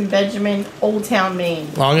Harrison Benjamin, Old Town,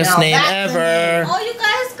 Maine. Longest Now name that's the ever. name. Oh, you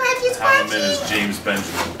guys, scratchy, Talent scratchy. is James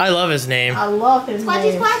Benjamin. I love his name. I love his Scratchy,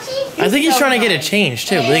 name. scratchy. I think he's so trying to get it nice. changed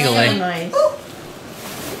too, So legally. nice.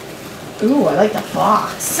 Ooh, I like the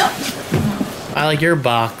box. I like your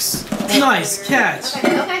box. Nice catch.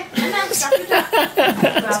 Okay.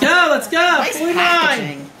 Let's go. Let's go. Nice 49.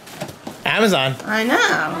 packaging. Amazon. I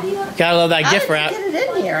know. Gotta love that How gift did wrap. you get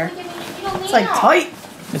it in here? It's like tight.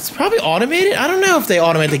 It's probably automated. I don't know if they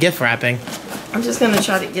automate the gift wrapping. I'm just gonna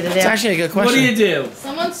try to get it It's out. actually a good What do you question. do?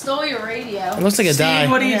 Someone stole your radio. It looks like a Steve, die.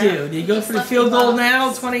 what do you do? Do you go for the field goal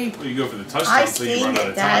now? 20? Well, you go for the I touchdown so you steamed run out it.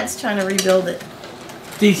 of time. Dad's trying to rebuild it.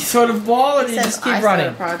 Do you throw the ball or do you Says just I keep started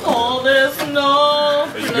running? a project. Oh, there's no.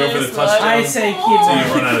 But you go for the touchdown I say keep so you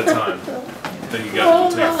running. run out of time. Then you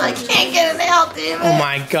got to take I can't get it out, David. Oh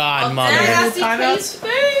my God, mother. Any Nasty timeouts? Kate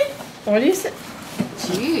Spade. What do you say?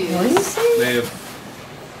 Jeez. What do you say? They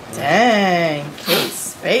have Dang, Kate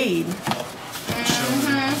Spade.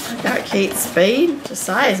 I got Kate Spade.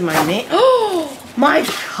 Josiah's my name. Oh, my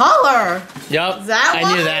color. Yup, Is that I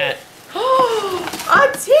knew why? that.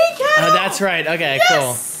 A tea kettle. Oh, that's right. Okay,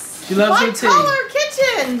 Yes. She loves My her tea. color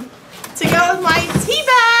kitchen to go with my tea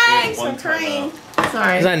bags one from Correen. cool.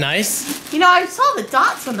 Sorry. Is that nice? You know, I saw the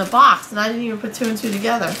dots on the box and I didn't even put two and two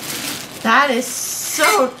together. That is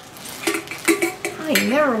so... I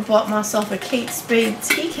never bought myself a Kate Spade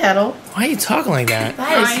tea kettle. Why are you talking like that?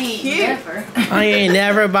 That I is ain't cute. never. I ain't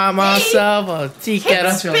never bought myself a tea Kate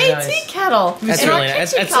kettle. That's really Spade nice. tea kettle. That's In our really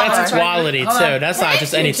nice. kitchen That's color. quality Hold too. on. That's not Thank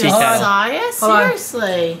just you, any tea kettle. Josiah, Hold on.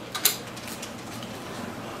 seriously.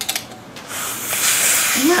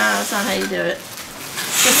 No, that's not how you do it.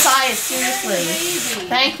 Josiah, seriously.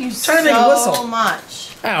 Thank you Trying to make a whistle. so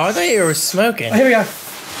much. Oh, I thought you were smoking. Oh, here we go.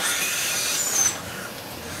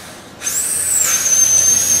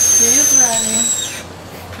 She's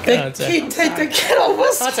ready. Take the kettle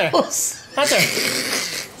whistles. Hunter.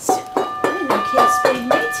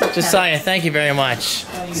 Josiah, thank you very much.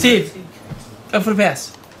 Steve, go for the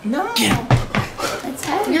pass. No. It's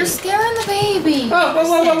heavy. You're scaring the baby.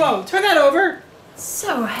 Whoa. Turn that over.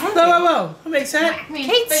 So heavy. Whoa. Who makes that?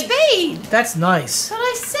 Kate Spade. That's nice. That's what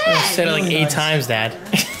I said. I said it like 8 times,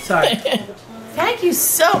 Dad. Sorry. Thank you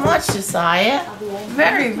so much, Josiah.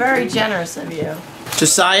 Very, very generous of you.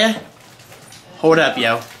 Josiah, hold up,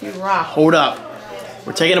 yo. You rock. Hold up.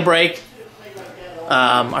 We're taking a break.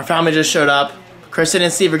 Our family just showed up. Kristen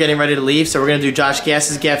and Steve are getting ready to leave, so we're going to do Josh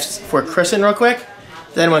Gass's gifts for Kristen real quick.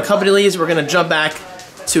 Then when company leaves, we're going to jump back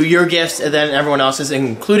to your gifts and then everyone else's,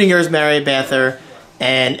 including yours, Mary, Banther,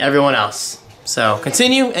 and everyone else. So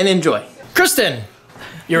continue and enjoy. Kristen,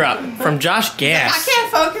 you're up from Josh Gass. I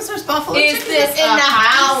can't focus. There's buffalo Is chicken this in the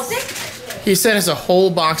house. He sent us a whole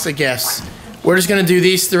box of gifts. We're just going to do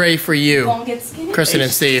these 3 for you, Won't get skinny. Kristen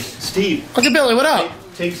and Steve. Steve, Uncle Billy, what up?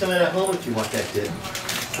 take some of that home if you want that dip.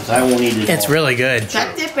 Because I won't eat it It's all. really good.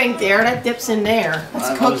 That dip ain't there. That dip's in there.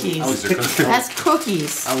 That's cookies. I was picking- That's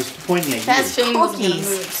cookies. I was pointing at That's you. Shane wasn't gonna cookies.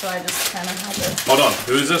 move, so I just kind of had to. Hold on,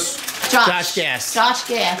 who is this? Josh Gass. Josh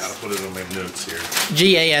Gotta Gass. put it in my notes here.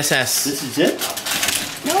 Gass. This is it?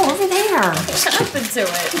 No, over there. What happened to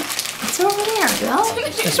it? It's over there, Bill.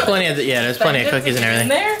 There's plenty of there's plenty of cookies and everything.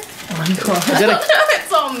 There? Oh my God. Is that a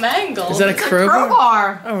It's all mangled. is that a It's a crowbar?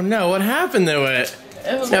 crowbar. Oh no! What happened to it?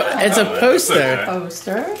 It was No, it's a poster. okay.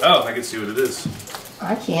 Poster. Oh, I can see what it is.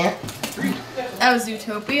 I can't. That was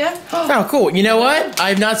Zootopia. Oh, cool. You know what?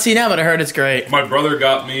 I've not seen that, but I heard it's great. My brother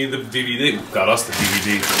got me the DVD. Got us the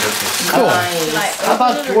DVD for Christmas. Cool. Nice. How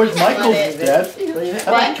about George Michael's dead? Leave it.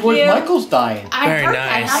 How about George Michael's dying? I Very heard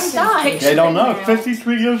nice. that. He died. They don't know.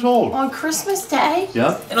 53 years old. On Christmas Day?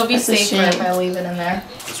 Yeah. It'll be That's a safer if shame. I leave it in there.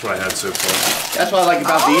 That's what I had so far. That's what I like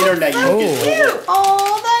about the internet. You That's can get cute.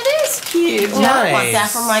 Oh, that is cute. I want Nice. that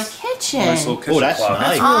for my kitchen. Nice little kitchen that's clock.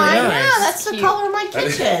 nice. really I nice. know. That's the color of my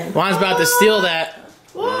kitchen. Juan's about to steal that.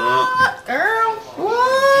 What, girl?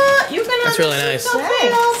 What? You can That's have really this nice.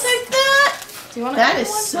 Zootopia, I'll take that. Do you want That is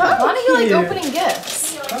so Why do you like cute. opening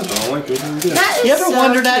gifts? I don't like it. That is You ever so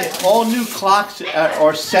wonder cute. that all new clocks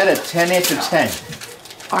are set at 10 after 10?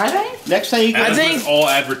 Are they? Next time you go, And think- it's all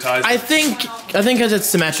advertised. I think because it's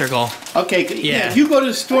symmetrical. okay, Yeah. if you go to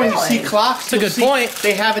the store and you see Really? clocks, That's a you'll good see point.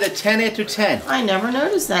 They have it at 10 after 10. I never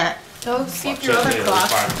noticed that. Go see if your other clock.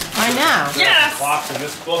 I know. Yes! Clocks in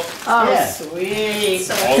this book. Oh, Yeah. sweet.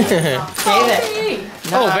 All of them. Save it.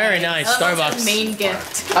 Oh, very nice. That's the Starbucks. main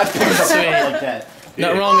gift. I picked up Sweet. something like that.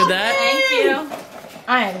 Nothing wrong with that. Thank you.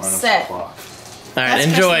 I am set. All right, That's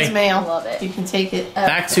enjoy. Christmas mail. Love it. You can take it.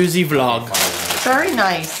 Back to the vlog. Very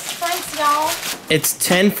nice. Thanks, y'all. It's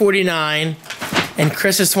 10:49, and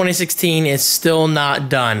Christmas 2016 is still not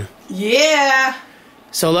done. Yeah.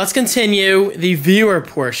 So let's continue the viewer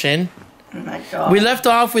portion. Oh my God. We left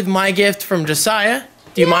off with my gift from Josiah.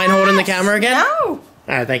 Do you mind holding the camera again? No. All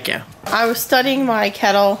right, thank you. I was studying my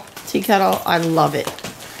tea kettle. I love it.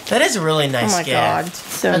 That is a really nice Oh my gift. God.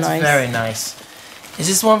 So That's nice. very nice. Is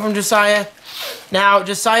this one from Josiah? Now,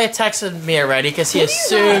 Josiah texted me already because he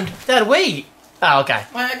assumed... Dad, wait. Oh, okay.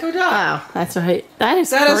 My Echo Dot. Wow, that's right. That is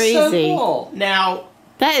That is crazy. so cool. Now,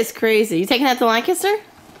 That is crazy. You taking that to Lancaster?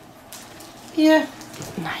 Yeah.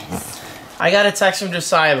 Nice. I got a text from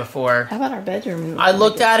Josiah before. How about our bedroom? I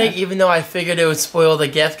looked at it even though I figured it would spoil the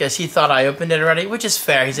gift because he thought I opened it already, which is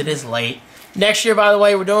fair because it is late. Next year, by the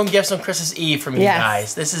way, we're doing gifts on Christmas Eve from you Yes.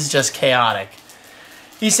 guys. This is just chaotic.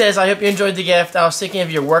 He says, I hope you enjoyed the gift. I was thinking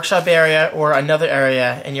of your workshop area or another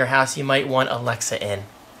area in your house you might want Alexa in.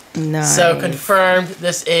 Nice. So confirmed,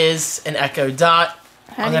 this is an Echo Dot.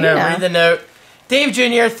 How I'm do going to you know? read the note. Dave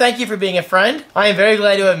Jr., thank you for being a friend. I am very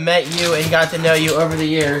glad to have met you and got to know you over the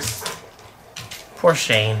years. Poor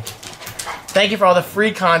Shane. Thank you for all the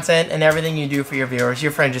free content and everything you do for your viewers.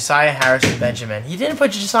 Your friend Josiah Harrison Benjamin. He didn't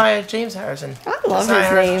put Josiah James Harrison. I love Josiah his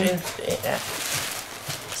Harrison name. James, yeah.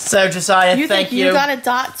 So Josiah, You thank think you got a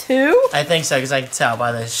dot too? I think so because I can tell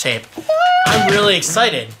by the shape. I'm really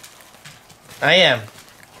excited. I am.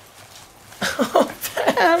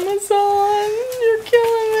 Amazon, you're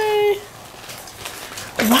killing me.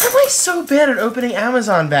 Why am I so bad at opening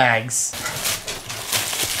Amazon bags?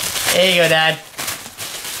 There you go, Dad.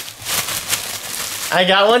 I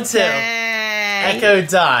got one too. Dang. Echo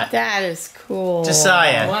Dot. That is cool.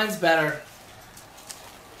 Josiah. Mine's better.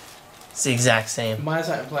 It's the exact same. Mine's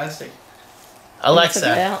not in plastic.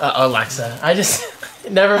 Alexa. Alexa. I just...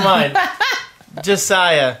 Never mind.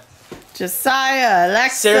 Josiah. Josiah,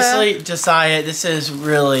 Alexa. Seriously, Josiah, this is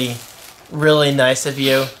really, really nice of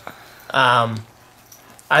you.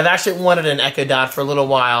 I've actually wanted an Echo Dot for a little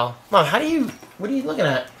while. Mom, what are you looking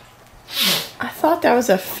at? I thought that was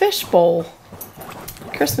a fishbowl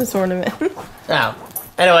Christmas ornament. Oh.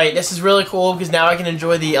 Anyway, this is really cool because now I can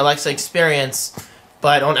enjoy the Alexa experience,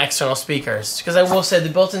 but on external speakers. Because I will say the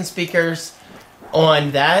built-in speakers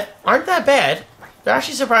on that aren't that bad. They're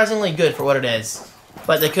actually surprisingly good for what it is,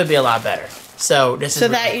 but they could be a lot better. So this is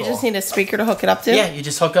really that you cool. just need a speaker to hook it up to? Yeah, you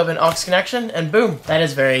just hook up an aux connection and boom. That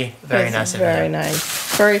is very, very nice of you. Very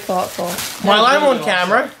nice. Very thoughtful. While I'm on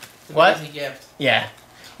camera, what? Gift. Yeah.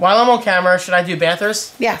 While I'm on camera, should I do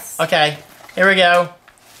Banthers? Yes. Okay, here we go.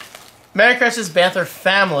 Merry Christmas, Banther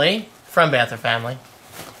family. From Banther family.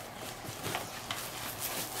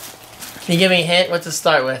 Can you give me a hint what to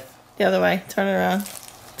start with? The other way. Turn it around.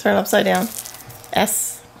 Turn it upside down.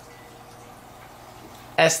 S.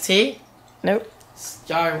 ST? Nope.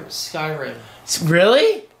 Skyrim.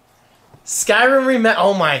 Really? Skyrim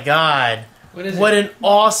oh my god. What is What it? an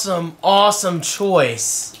awesome, awesome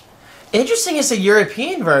choice. Interesting, it's a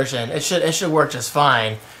European version. It should work just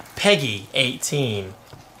fine. Peggy, 18.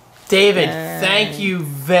 David, thank you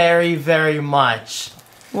very, very much.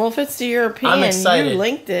 Well, if it's the European, I'm excited. you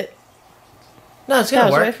linked it. No, it's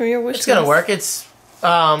gonna work. Right from your wish It's gonna list. work. It's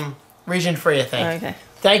region free, I think. Okay.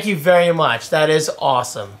 Thank you very much. That is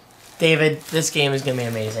awesome. David, this game is gonna be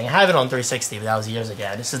amazing. I have it on 360, but that was years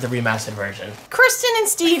ago. This is the remastered version. Kristen and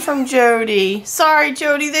Steve from Jody. Sorry,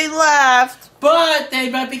 Jody, they left. But they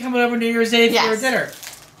might be coming over New Year's Eve for dinner.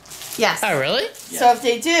 Yes. Oh, really? So if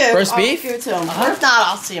they do, Roast I'll beef? give it to them. If not,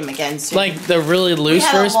 I'll see them again soon. Like the really loose we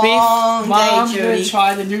had roast a beef? long Mom's day, gonna Jody.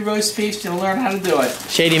 try the new roast beef. She's gonna learn how to do it.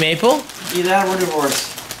 Shady maple? Either that or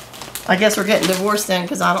divorce. I guess we're getting divorced then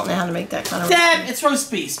because I don't know how to make that kind of Dad, it's roast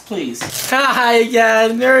beef, please. Hi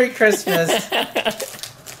again. Merry Christmas.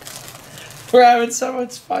 We're having so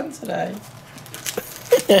much fun today.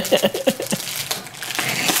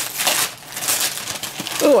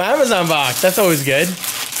 Ooh, Amazon box. That's always good.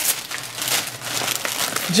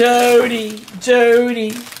 Jody,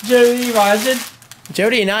 Rosin,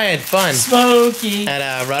 Jody and I had fun Smokey.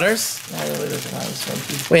 at Rutter's. I really doesn't have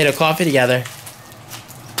Smokey. We had a coffee together.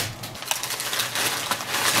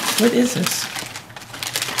 What is this?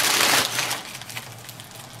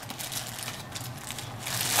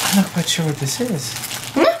 I'm not quite sure what this is.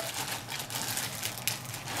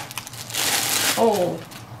 Oh,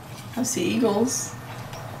 I see eagles.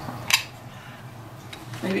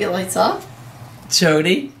 Maybe it lights up?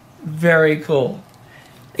 Jody, very cool.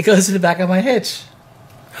 It goes in the back of my hitch.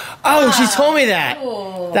 Oh, she told me that.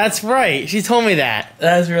 Cool. That's right. She told me that.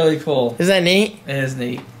 That's really cool. Is that neat? It is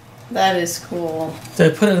neat. That is cool. Do I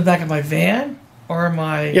put it in the back of my van or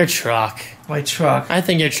my Your truck. my truck? I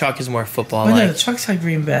think your truck is more Oh, no, football-like. the truck's at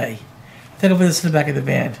Green Bay. Then I'll put this in the back of the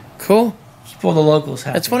van. Cool. Keep all the locals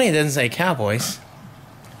happy. That's funny it doesn't say Cowboys.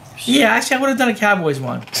 Yeah, actually, I would have done a Cowboys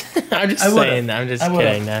one. I'm just I would've. saying that. I'm just I would've.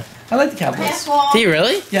 kidding that. I like the Cowboys. Do you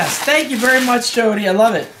really? Yes, thank you very much, Jody. I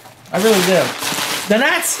love it. I really do. Now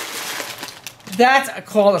that's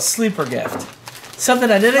called a sleeper gift.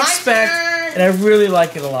 Something I didn't expect, turn. and I really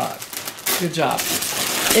like it a lot. Good job.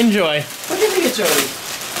 Enjoy. What did you get, Jody?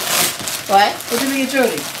 What? What did you get,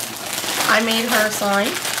 Jody? I made her a sign,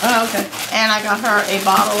 Oh, okay. and I got her a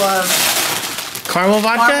bottle of Caramel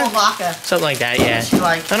vodka? caramel vodka. Something like that, yeah. She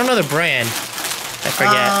liked. I don't know the brand. I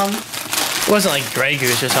forget. It wasn't like Grey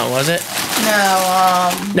Goose or something, was it?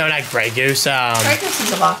 No, No, not Grey Goose. Grey Goose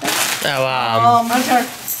is a vodka. Hunter,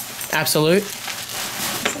 Absolute.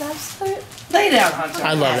 Is it absolute? lay down, Hunter.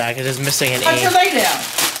 I love that because it's missing an Hunter, E. lay down.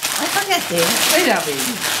 I forget, David. Lay down,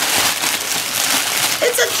 baby.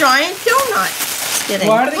 It's a giant donut. Just kidding.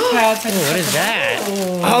 Why are the cats? Ooh, what is that?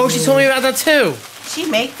 Oh, she told me about that too. She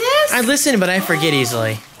make this? I listen, but I forget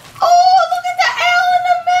easily. Oh, look at the L in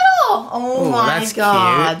the middle. Oh Ooh, my that's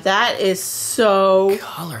god. cute. That is so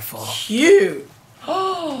Colorful. cute.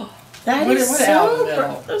 Oh, that What- is what so L in the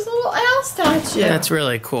middle? There's a little L statue. That's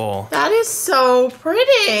really cool. That is so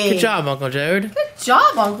pretty. Good job, Uncle Jode. Good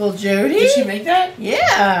job, Uncle Jody. Did she make that?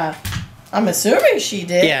 Yeah. I'm assuming she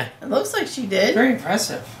did. Yeah. It looks like she did. Very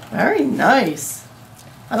impressive. Very nice.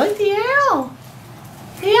 I like the L.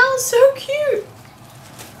 The L is so cute.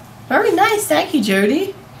 Very nice. Thank you,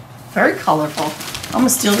 Jody. Very colorful. I'm going to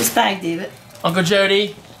steal this bag, David. Uncle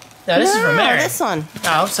Jody. No, this is for Mary. This one.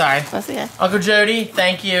 Oh, sorry. That's okay. Uncle Jody,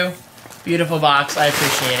 thank you. Beautiful box. I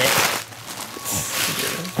appreciate it.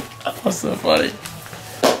 That's so funny.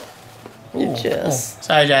 You just.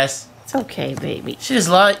 Sorry, Jess. It's okay, baby. She does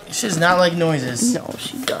not like noises. No,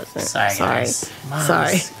 she doesn't. Sorry, guys.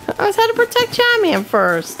 Sorry. I was had to protect Jamie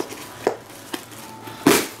first.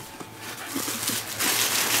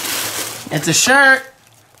 It's a shirt.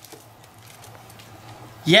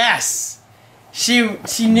 Yes. She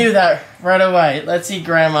knew that right away. Let's eat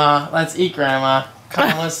grandma. Let's eat grandma.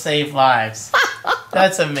 Commas save lives.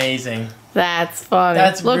 That's amazing. That's funny.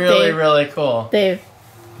 That's Look, really, Dave. really cool. Dave.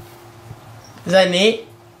 Is that neat?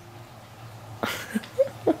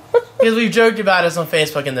 Because we've joked about this on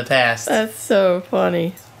Facebook in the past. That's so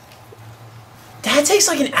funny. That takes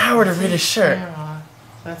like an hour to read a shirt.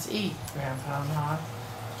 Let's eat, Grandpa.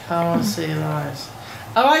 Come on, see lives.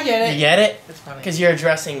 Oh, I get it. You get it? It's funny. Because you're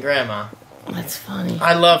addressing grandma. That's funny.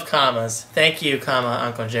 I love commas. Thank you, comma,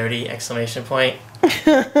 Uncle Jody, exclamation point.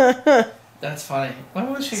 That's funny.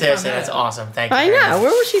 When was she? Seriously, that's awesome. Thank you. I know. Where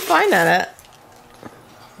would she find that at?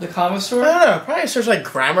 The comma store? I don't know. Probably search like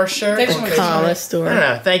grammar shirt. Takes some Comma I store. don't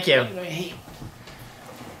know. Thank you.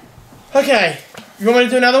 Okay. You want me to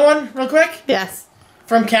do another one real quick? Yes.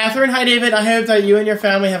 From Catherine. Hi, David. I hope that you and your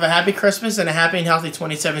family have a happy Christmas and a happy and healthy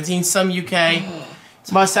 2017. Some UK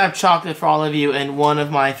must-have chocolate for all of you, and one of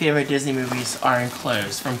my favorite Disney movies are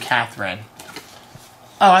enclosed. From Catherine.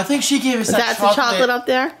 Oh, I think she gave us Is that the chocolate up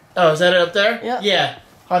there? Oh, is that it up there? Yep. Yeah.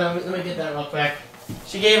 Hold on. Let me get that real quick.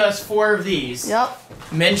 She gave us 4 of these. Yep.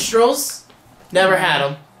 Minstrels. Never had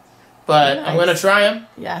them. But I'm going to try them.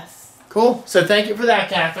 Yes. Cool. So thank you for that,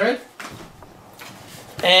 Catherine.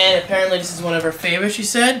 And apparently this is one of her favorites, she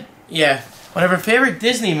said. Yeah. One of her favorite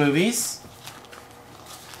Disney movies.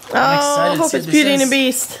 Oh, I excited to hope see it's what this Beauty and the is.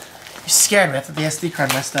 Beast. You scared me. I thought the SD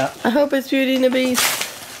card messed up. I hope it's Beauty and the Beast.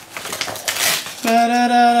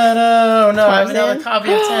 Oh no, I have another Tarzan?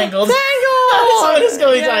 copy of Tangled. Tangled! So it is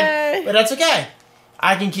going to be Yay. Tangled. But that's okay.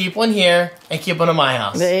 I can keep one here and keep one in my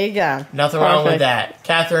house. There you go. Nothing wrong with Perfect. that.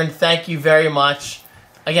 Catherine, thank you very much.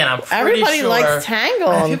 Again, I'm pretty Everybody sure... likes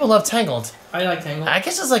Tangled. People love Tangled. I like Tangled. I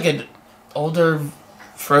guess it's like an older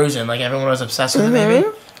Frozen, like everyone was obsessed with it maybe.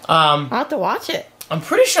 I'll have to watch it. I'm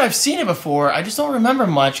pretty sure I've seen it before. I just don't remember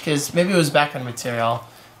much because maybe it was background material.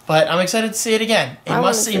 But I'm excited to see it again. A I wanna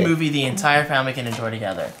must-see see it. movie the entire family can enjoy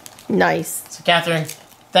together. Nice. So, Catherine,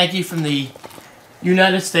 thank you from the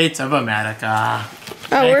United States of America. Oh,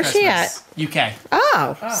 Merry where's she Christmas. UK.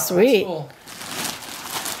 Oh, That's sweet. cool.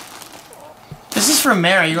 This is from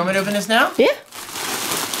Mary. You want me to open this now? Yeah.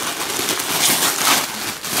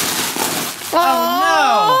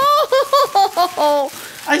 Oh, no!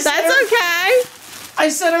 I That's sent her, okay. I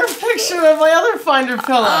sent her a picture of my other Finder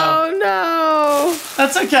pillow. Oh no!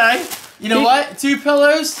 That's okay. You know what? 2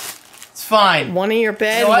 pillows? It's fine. One in your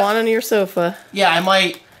bed, You know what? one on your sofa. Yeah, I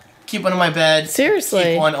might keep one on my bed. Seriously.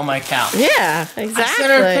 Keep one on my couch. Yeah, I exactly.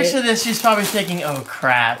 sent her a picture of this. She's probably thinking, oh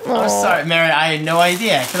crap. Aw. I'm sorry, Mary. I had no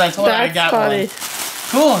idea because I told her I That's got funny. one.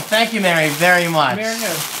 Cool. Thank you, Mary, very much. Mary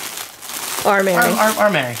who? Or Mary. Our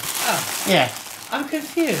Mary. Oh, Yeah. I'm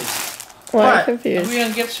confused. Well, I'm What? Are confused. we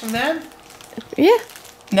on gifts from them? Yeah,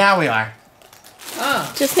 Now we are.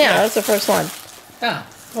 Oh. just now. That's the first one. Oh.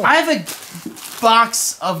 Cool. I have a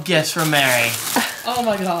box of gifts from Mary. Oh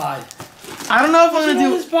my god. I don't know if I'm Look at gonna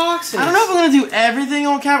all do. these boxes. I don't know if I'm gonna do everything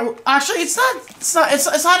on camera. Actually, it's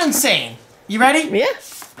not insane. You ready? Yeah.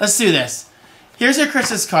 Let's do this. Here's your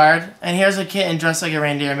Christmas card, and here's a kitten dressed like a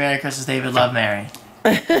reindeer. Merry Christmas, David. Love, Mary.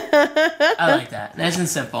 I like that. Nice and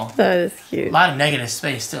simple. That is A cute. lot of negative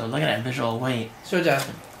space too. Look at that visual weight. So done.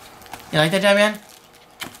 You like that, Jamie?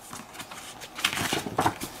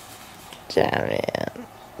 Jamie.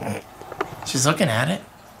 She's looking at it.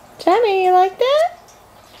 Jamie, you like that?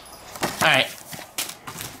 All right.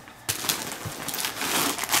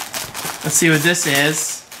 Let's see what this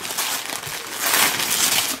is.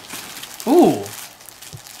 Ooh,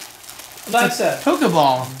 Alexa,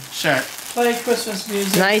 Pokeball shirt. play Christmas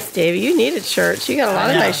music. Nice, Davey. You needed shirts. You got a lot I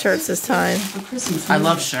of know. nice shirts this time. I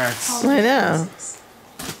love shirts. I know.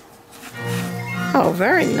 Oh,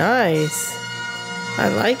 very nice. I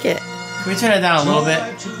like it. Can we turn it down a little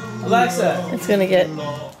bit? Alexa, It's gonna get.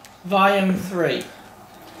 volume 3. It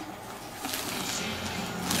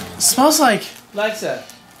smells like Alexa,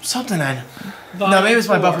 something. No, volume maybe it's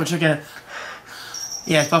my 4. buffalo chicken.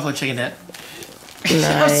 Yeah, it's buffalo chicken dip.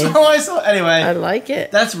 Nice. Anyway, I like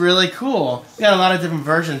it. that's really cool. We got a lot of different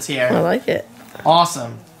versions I here. like it.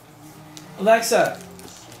 Awesome. Alexa,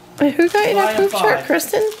 Wait, who got you that Volume poop shirt? 5.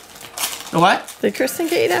 Kristen? The what? Did Kristen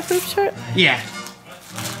get you that poop shirt? Yeah.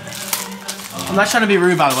 I'm not trying to be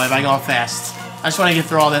rude, by the way, by going fast. I just want to get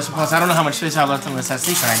through all this because I don't know how much space I left on this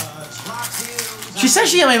SD card. She said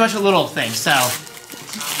she got me a bunch of little things, so.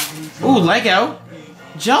 Ooh, Lego.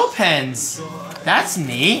 Gel pens. That's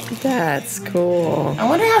neat. That's cool. I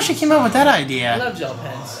wonder how she came up with that I idea. love gel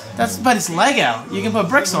pens. But it's Lego. You can put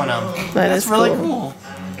bricks on them. That's is really cool.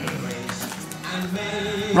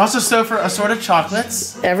 We're also for assorted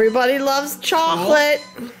chocolates. Everybody loves chocolate.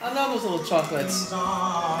 I love those little chocolates.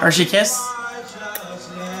 Hershey Kiss.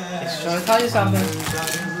 Just trying to tell you something.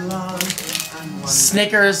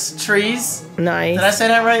 Snickers trees. Nice. Did I say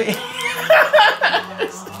that right?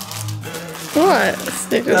 What?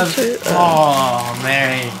 Snickers trees? Oh,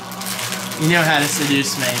 Mary. You know how to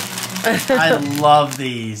seduce me. I love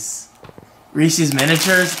these. Reese's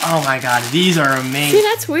miniatures. Oh my god, these are amazing. See,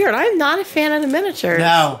 that's weird. I'm not a fan of the miniatures.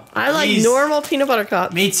 No. I like these, normal peanut butter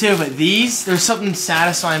cups. Me too, but these, there's something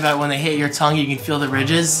satisfying about when they hit your tongue, you can feel the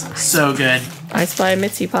ridges. So good. I spy a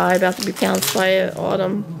Mitzi pie about to be pounced by an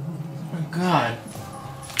autumn. Oh god.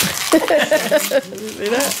 See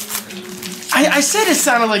that? I said it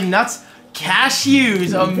sounded like nuts.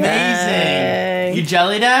 Cashews, amazing. Dang. You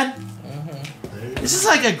jelly, Dad? This is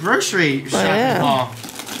like a grocery shop mall.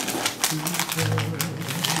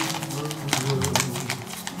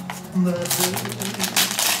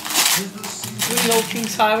 Doing old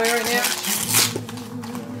King's Highway right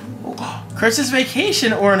now. Chris's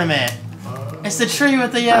vacation ornament. It's the tree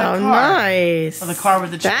with the car. Nice. Or the car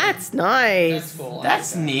with the tree. That's nice. That's cool.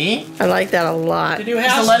 That's neat. I like that a lot. The new Is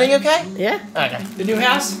house. the lighting okay? Yeah. Okay. The new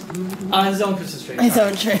house. On his own Christmas tree. His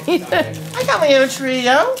own tree. I got my own tree,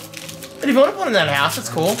 yo. But if you want to put in that house, it's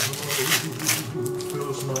cool.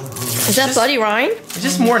 Is that Buddy Ryan? Is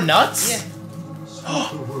this more nuts? Yeah.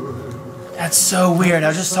 That's so weird. I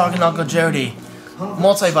was just talking to Uncle Jody.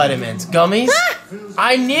 Multivitamins. Gummies?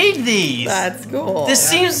 I need these. That's cool. This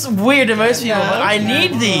seems weird to most people, but I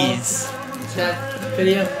need these. That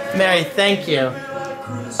video. Mary, thank you.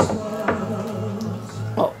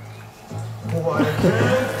 Oh.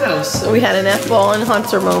 That was so We had an F-ball and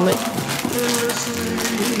Hunter moment.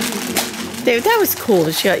 David, that was cool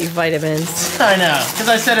that she got you vitamins. I know, because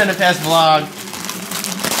I said in a past vlog.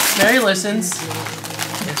 Mary listens.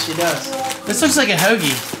 Yes, she does. This looks like a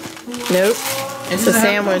hoagie. Nope. It's a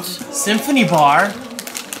sandwich. Symphony bar.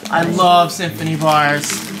 I love symphony bars.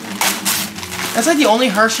 That's like the only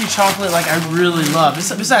Hershey chocolate like I really love,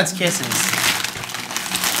 besides Kisses.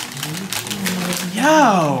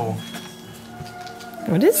 Yo!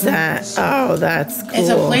 What is that? Oh, that's cool. It's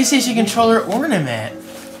a PlayStation controller ornament.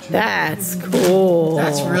 That's cool.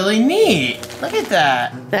 That's really neat. Look at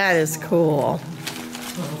that. That is cool.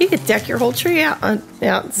 You could deck your whole tree out and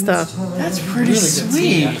stuff. That's pretty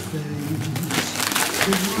sweet.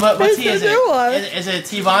 What tea is it? Is it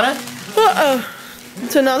Tivana? Uh-oh.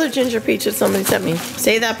 It's another ginger peach that somebody sent me.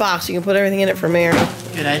 Save that box. You can put everything in it for Mary.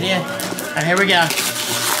 Good idea. All right, here we go.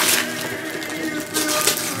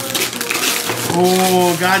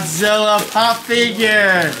 Oh, Godzilla pop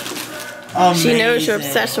figure. Amazing. She knows your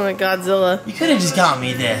obsession with Godzilla. You could have just got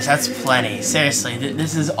me this. That's plenty. Seriously,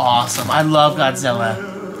 this is awesome. I love Godzilla.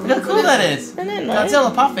 Look how cool that is. Isn't it nice?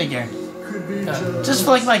 Godzilla pop figure. Just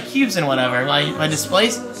for like my cubes and whatever, my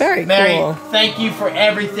displays. Very Mary, cool. thank you for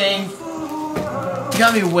everything. You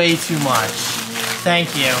got me way too much.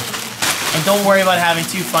 Thank you. And don't worry about having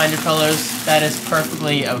two finder pillows. That is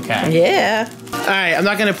perfectly okay. Yeah. Alright, I'm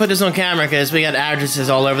not going to put this on camera because we got addresses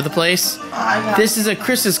all over the place. This is a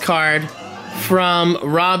Chris's card from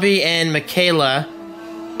Robbie and Michaela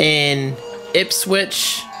in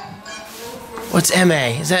Ipswich. What's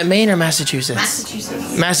MA? Is that Maine or Massachusetts?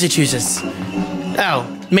 Massachusetts. Massachusetts. Oh,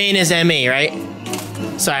 Maine is ME, right?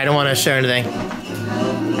 Sorry, I don't want to show anything.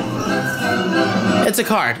 It's a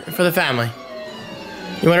card for the family.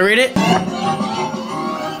 You want to read it?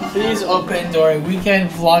 Please open during weekend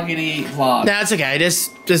vloggity vlog. That's okay. This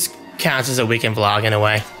counts as a weekend vlog in a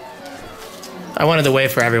way. I wanted to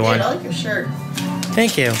wait for everyone. Yeah, I like your shirt.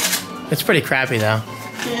 Thank you. It's pretty crappy though.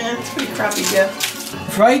 Yeah, it's a pretty crappy gift.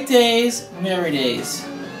 Bright days, merry days.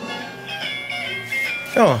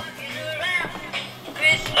 Oh.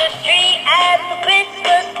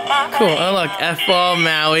 Cool. Oh look, F-ball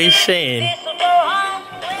Maui Shane.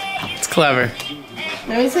 It's clever.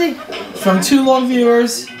 Let me see. From two long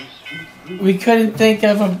viewers, we couldn't think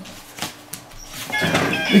of a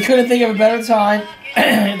better time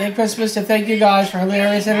than Christmas to thank you guys for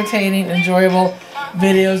hilarious, entertaining, and enjoyable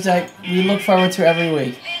videos that we look forward to every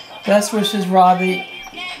week. Best wishes, Robbie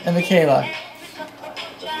and Michaela.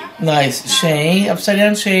 Nice. Shane, upside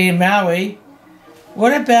down Shane, Maui.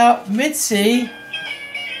 What about Mitzi?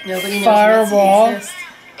 Nobody knows Fireball. Mitzi exists.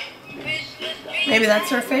 Maybe that's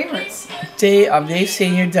her favorites. Dave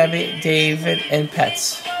Senior, Debbie, David, and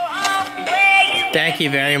Pets. Thank you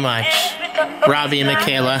very much. Robbie and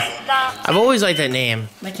Michaela. I've always liked that name.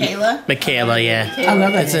 Michaela? Michaela, yeah. I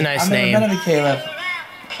love that It's a name. nice I've name. never met a Michaela.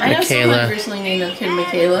 I know Michaela. someone recently named their kid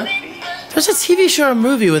Michaela. There's a TV show or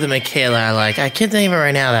movie with a Michaela I like. I can't think of it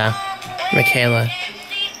right now, though. Michaela.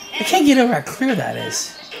 I can't get over how clear that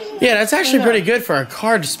is. Yeah, that's actually pretty good for a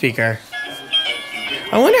card speaker.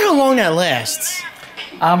 I wonder how long that lasts.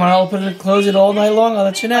 I'm gonna open it and close it all night long. I'll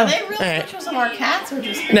let you know. Are they really Alright. pictures of our cats or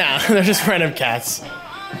just No, they're just random cats.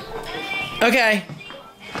 Okay.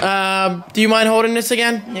 Do you mind holding this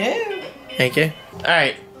again? No. Thank you.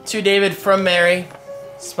 Alright, to David from Mary.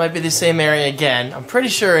 This might be the same Mary again. I'm pretty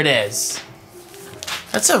sure it is.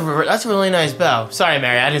 That's a really nice bow. Sorry,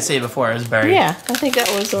 Mary, I didn't say it before. It was buried. Yeah, I think that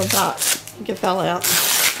was on top. I think it fell out.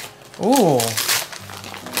 Ooh.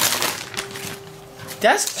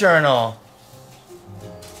 Desk journal.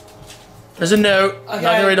 There's a note. I'm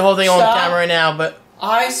not gonna read the whole thing on Stop. camera right now, but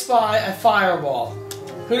I spy a fireball.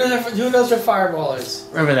 Who knows where fireball is?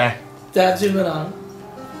 over there. Dad, zoom in on.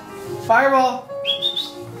 Fireball.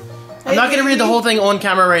 I'm not gonna read the whole thing on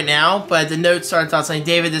camera right now, but the note starts out saying,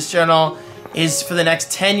 David, this journal is for the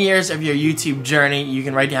next 10 years of your YouTube journey. You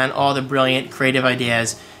can write down all the brilliant, creative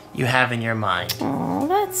ideas you have in your mind. Oh,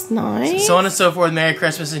 that's nice. So on and so forth. Merry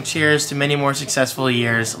Christmas and cheers to many more successful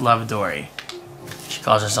years. Love, Dory. She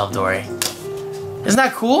calls herself Dory. Isn't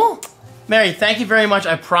that cool? Mary, thank you very much.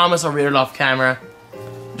 I promise I'll read it off camera.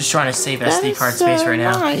 I'm just trying to save That SD is card so space right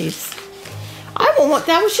now. Nice. I want one.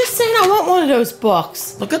 That was just saying I want one of those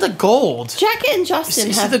books. Look at the gold. Jackie and Justin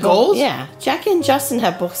You see have the books. gold? Yeah, Jackie and Justin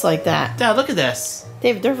have books like that. Dad, look at this.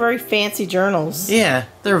 They're very fancy journals. Yeah,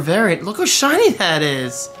 they're very... Look how shiny that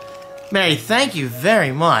is. Mary, thank you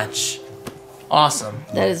very much. Awesome.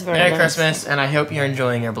 That is very Merry nice. Christmas, and I hope you're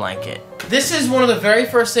enjoying your blanket. This is one of the very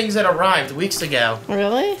first things that arrived weeks ago.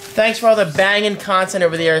 Really? Thanks for all the banging content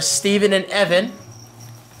over there, Stephen and Evan.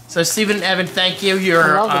 So Stephen and Evan, thank you.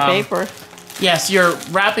 Your I love the paper. Yes, your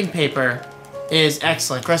wrapping paper is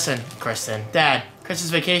excellent. Kristen, Dad,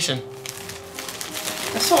 Christmas vacation.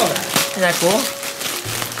 I saw that. Isn't that cool?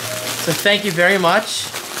 So thank you very much.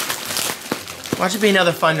 Watch it be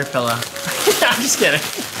another Thunder pillow. I'm just kidding.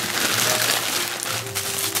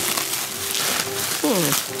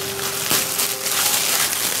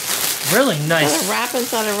 Really nice. Inside a wrap,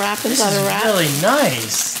 inside a wrap, This inside is a wrap. really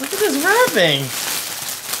nice. Look at this wrapping.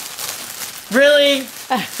 Really?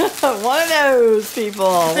 One of those people.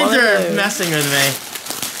 I think One of they're those. messing with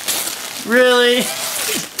me. Really?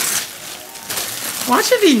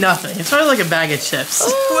 Watch it be nothing. It's sort of like a bag of chips,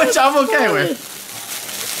 Oh, which I'm okay funny. with.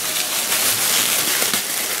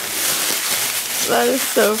 That is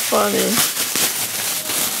so funny.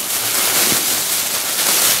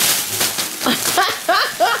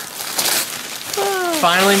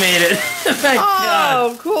 Finally made it. Thank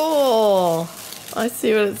God. Oh, cool. I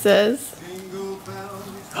see what it says.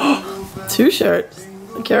 2 shirts.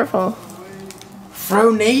 Be careful.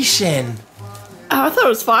 Fronation. Oh, I thought it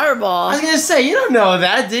was Fireball. I was gonna say, you don't know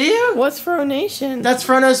that, do you? What's Fronation? That's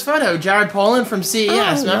Frono's photo. Jared Polin from CES.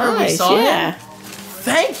 Oh, Remember we nice, saw yeah. it?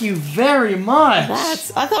 Thank you very much.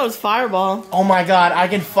 I thought it was Fireball. Oh my God, I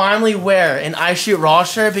can finally wear an I Shoot Raw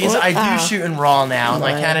shirt because What? I do Oh. shoot in Raw now.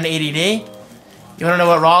 My Right. Canon 80D. You wanna know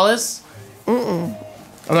what Raw is? I'm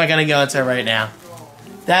not gonna go into it right now.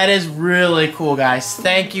 That is really cool, guys.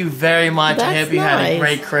 Thank you very much. I That's hope you had a nice.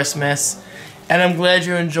 great Christmas. And I'm glad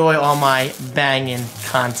you enjoy all my banging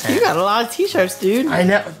content. You got a lot of t-shirts, dude. I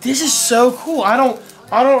know. This is so cool. I don't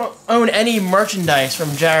own any merchandise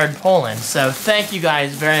from Jared Polin, so thank you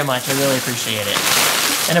guys very much. I really appreciate it.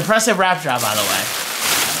 An impressive wrap job, by the way.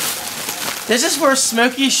 This is for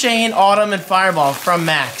Smokey, Shane, Autumn, and Fireball from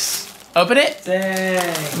Max. Open it. Dang.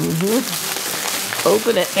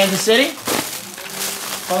 Open it. Kansas City.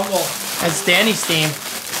 Fumble. That's Danny's team.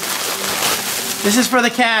 This is for the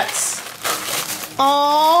cats.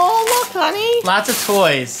 Oh, look, honey. Lots of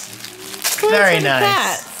toys. Toys Very for the nice.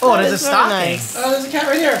 cats. Oh, That there's a is very stocking. nice. Oh, there's a cat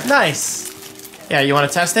right here. Nice. Yeah, you want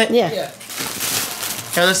to test it? Yeah. Yeah.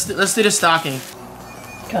 Here, let's do the stocking.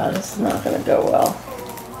 God, this is not gonna go well.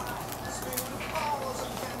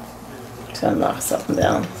 Just gonna knock something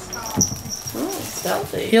down. Oh,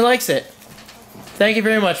 stealthy. He likes it. Thank you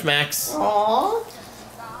very much, Max. Aww.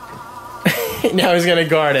 Now he's gonna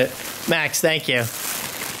guard it. Max, thank you.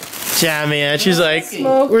 Jammy, and she's like,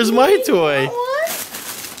 Smokey. where's my toy? What?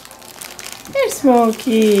 Here's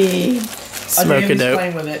Smokey. Smoke a He's dope.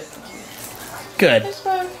 playing with it. Good. Here's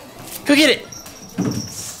Smokey. Go get it.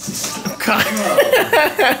 God.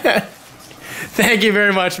 Thank you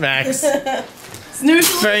very much, Max. Snooze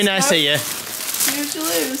you Very lose, nice Smoke. of you. Snooze you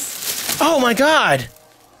lose. Oh my God.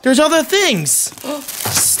 There's other things.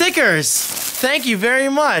 Stickers. thank you very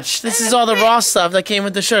much. This is all the raw stuff that came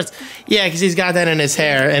with the shirts. Yeah, because he's got that in his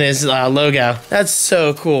hair and his logo. That's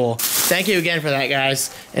so cool. Thank you again for that,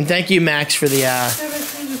 guys. And thank you, Max, for the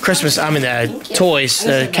Christmas, the toys,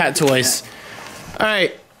 the cat toys. All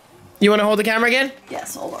right. You want to hold the camera again?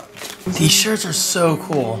 Yes, hold on. These shirts are so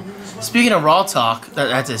cool. Speaking of Raw Talk,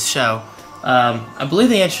 that's his show. I believe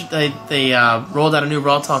they rolled out a new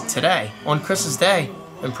Raw Talk today on Christmas Day.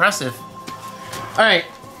 Impressive. All right,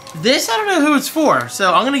 this I don't know who it's for,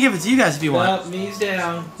 so I'm gonna give it to you guys if you want. Knees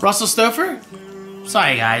down. Russell Stouffer?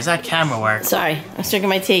 Sorry guys, that camera work. Sorry, I'm drinking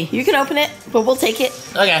my tea. You can open it, but we'll take it.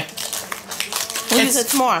 Okay. We'll use it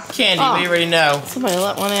tomorrow. Candy, we already know. Somebody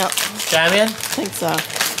let one out. Jam-in? I think so.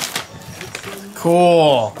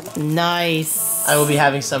 Cool. Nice. I will be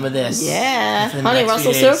having some of this. Yeah. within the Honey, next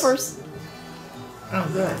few Russell days. Stouffer's. Oh,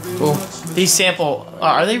 good. Cool. These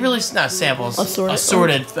are they really, not samples,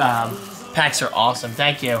 assorted packs are awesome.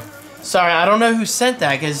 Thank you. Sorry, I don't know who sent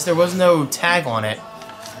that because there was no tag on it.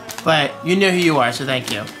 But you know who you are, so thank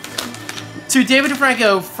you. To David and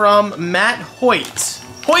Franco from Matt Hoyt.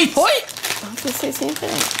 Hoyt! I was going to say the same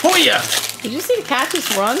thing. Hoya! Did you see the cat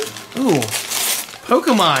just run? Ooh.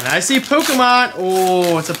 Pokemon. I see Pokemon.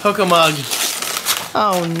 Oh, it's a Pokemug.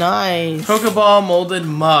 Oh, nice. Pokeball molded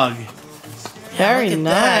mug. Very Look at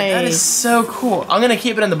nice. That is so cool. I'm going to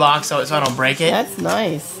keep it in the box so I don't break it. That's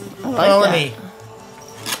nice. I like Oh, that. let me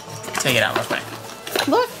take it out real quick.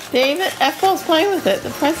 Look, David, F-Ball's playing with it, the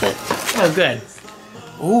present. Oh, good.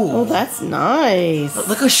 Oh, Ooh. that's nice.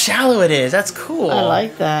 Look how shallow it is. That's cool. I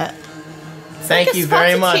like that. Thank Like a you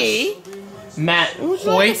very spotted much. tea. Matt It was like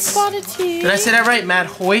a Hoyt. spotted tea. Did I say that right? Matt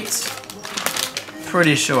Hoyt?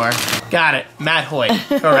 Pretty sure. Got it. Matt Hoyt.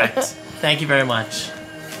 Correct. Thank you very much.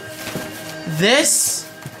 This,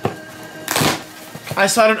 I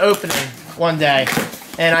started opening one day,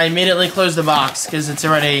 and I immediately closed the box because it's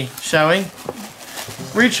already showing.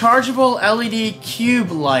 Rechargeable LED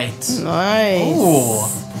cube light. Nice. Ooh,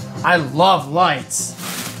 I love lights.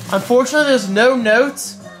 Unfortunately, there's no note,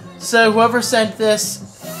 so whoever sent this,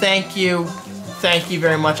 thank you. Thank you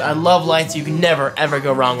very much. I love lights. You can never, ever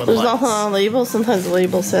go wrong with There's lights. nothing on the label. Sometimes the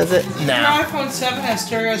label says it. No. Your iPhone 7 has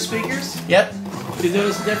stereo speakers. Yep. Do you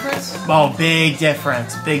notice the difference? Oh, big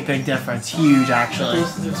difference. Big difference. Huge, actually.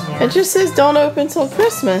 It just says don't open till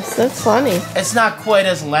Christmas. That's funny. It's not quite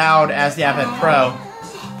as loud as the iPad Pro,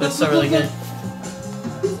 but it's still really good.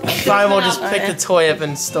 Fine, we'll just pick the toy up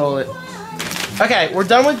and stole it. Okay, we're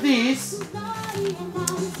done with these,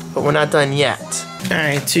 but we're not done yet. All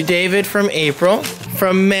right, to David from April,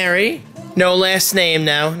 from Mary. No last name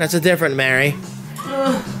now. That's a different Mary.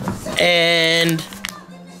 And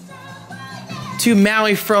to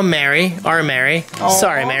Maui from Mary, our Mary.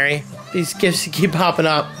 Sorry, Mary. These gifts keep popping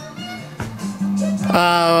up.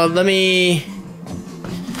 Let me...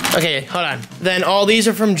 Okay, hold on. Then all these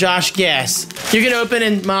are from Josh Gass. You can open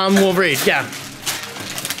and Mom will read. Yeah.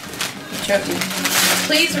 Joking.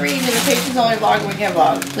 Please read in the Patrons Only Vlog Weekend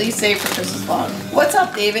Vlog. Please save for Christmas vlog. What's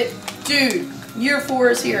up, David? Dude, year 4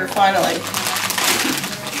 is here, finally.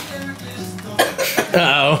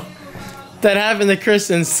 Uh-oh. That happened to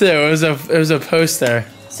Kristen's too. It was a poster.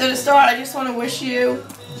 So to start, I just want to wish you,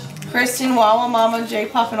 Kristen, Wawa, Mama, J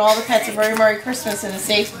Pop, and all the pets a very Merry Christmas and a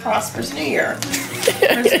safe, prosperous New Year.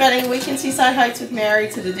 We're spending a week in Seaside Heights with Mary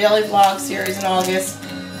to the daily vlog series in August.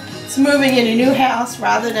 It's moving in a new house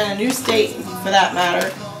rather than a new state, for that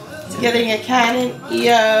matter. It's getting a Canon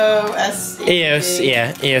EOS.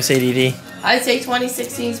 EOS ADD. I'd say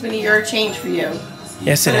 2016's been a year of change for you.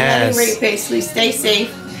 Yes, it But at has. any rate, basically, stay safe,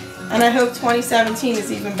 and I hope 2017 is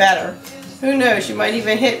even better. Who knows, you might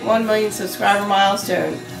even hit 1 million subscriber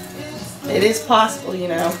milestone. It is possible, you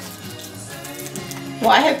know.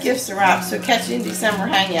 Well, I have gifts to wrap, so catch you in December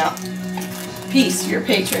hangout. Peace, your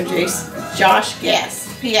patron, Josh Gass.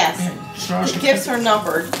 P.S. The gifts are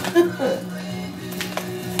numbered.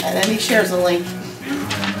 And then he shares a link.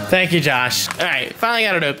 Thank you, Josh. All right, finally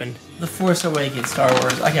got it open. The Force Awakens, Star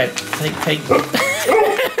Wars. Okay, take.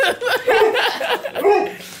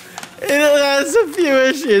 It has a few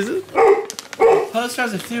issues. Poster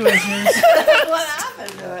has a few issues. What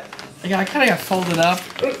happened to it? I kind of got folded up.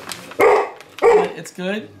 But it's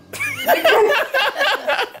good.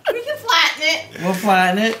 We can flatten it. We'll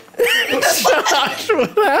flatten it. Josh,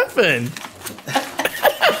 what happened?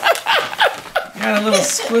 Got a little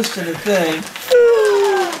squish to the thing.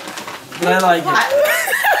 But I like it.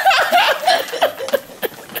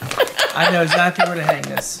 I know exactly where to hang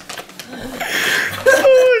this.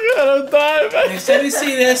 Oh my god, I'm dying. Next time you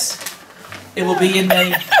see this, it will be in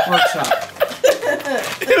the workshop.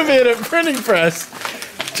 It'll be in a printing press.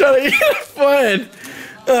 Trying to get it fun.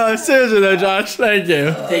 Seriously though, Josh, thank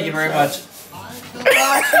you. Thank you very much.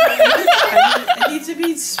 It needs to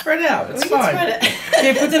be spread out. It's fine.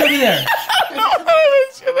 Okay, put that over there.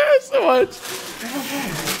 So much.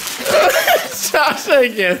 Josh,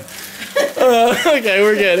 thank you. Okay,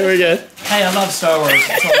 we're good. We're good. Hey, I love Star Wars.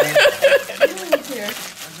 That's all right.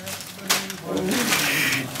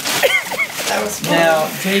 That was fun. Now,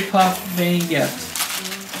 J-Puff main gift.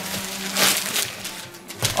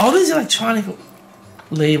 All these electronic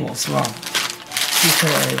labels. Wow. These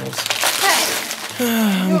kind of labels.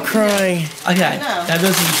 I'm crying. Okay, No. now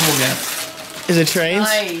this is a cool gift. Is it trains?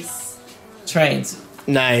 Nice. Trains.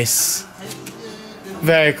 Nice.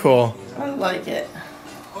 Very cool. I like it.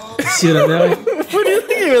 See what I'm doing? What do you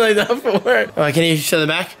think you were like that for? Oh, can you show the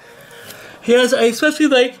back? Yes, I especially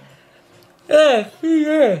like. Yeah.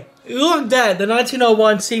 Look at that, the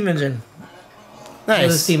 1901 steam engine. The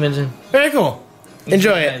Nice. steam engine. Very cool.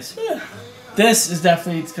 Enjoy it. Nice. This is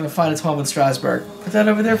definitely it's gonna find its home in Strasbourg. Put that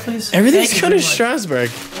over there, please. Everything's Thank you going to very much.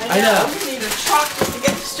 Strasbourg. I know. We need a truck just to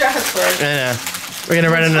get to Strasbourg. I know. We're going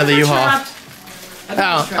to rent another U-Haul.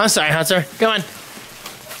 Oh, I'm sorry, Hunter. Go on.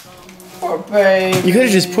 Poor baby. You could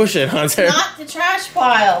have just pushed it, Hunter. Not the trash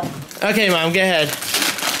pile. Okay, Mom, go ahead.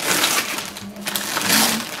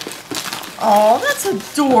 Oh, that's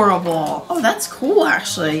adorable. Oh, that's cool,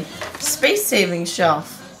 actually. Space saving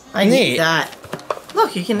shelf. I Neat. need that.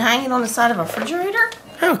 Look, you can hang it on the side of a refrigerator.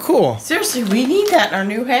 Oh, cool. Seriously, we need that in our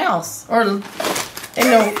new house. Or in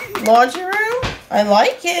the laundry room. I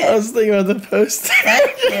like I it. was thinking about the post.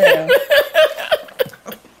 Thank you.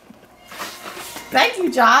 Thank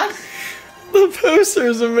you, Josh. The poster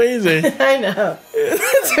is amazing. I know.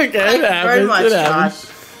 It's okay. Thank you It happens. very much, It happens.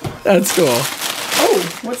 Josh. That's cool.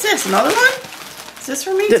 Oh, what's this? Another one? Is this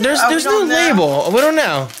for me? too? There's Oh, we no don't know. label. We don't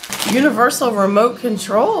know. Universal remote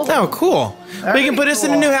control. Oh, cool. Very We can put this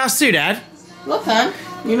in a cool. new house too, Dad. Look, hon.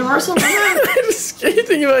 Universal remote. I'm just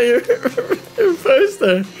thinking about your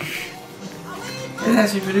poster. It's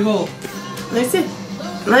actually pretty cool. Let me see.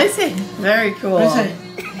 Let me see. Very cool. What is it?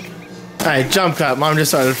 All right, jump cut. Mom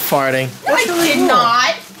just started farting. I did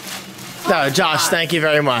not. No, Josh, thank you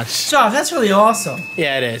very much. Josh, that's really awesome.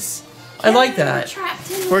 Yeah, it is. I like that.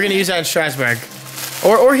 Trapped in. We're gonna use that in Strasbourg,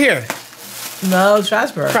 or here. No,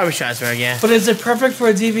 Strasbourg. Probably Strasbourg, yeah. But is it perfect for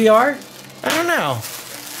a DVR? I don't know.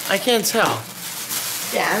 I can't tell.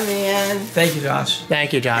 Yeah, man. Thank you, Josh.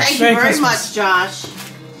 Thank you, Josh. Thank you Merry very Christmas. much, Josh.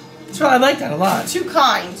 So I like that a lot. Too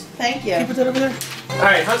kind. Thank Can you you. put that over there? All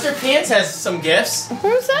right, Hunter Pants has some gifts.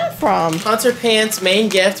 Where's that from? Hunter Pants main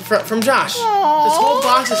gift from Josh. This whole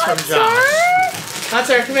box is from Josh.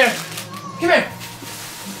 Hunter, come here. Come here.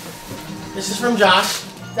 This is from Josh.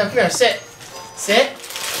 Now come here, sit. Sit.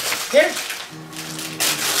 Here.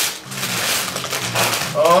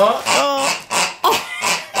 Oh.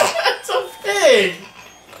 That's a pig.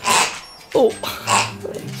 Oh,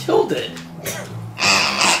 killed it.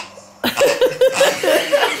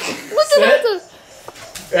 Sit.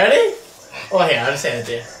 Ready? Oh, here, I'll just hand it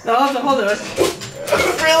to you. No, I'll have to hold it.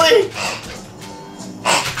 Really?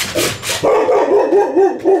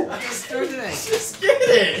 Just throw it in. Just get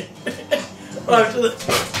it. Oh, after the...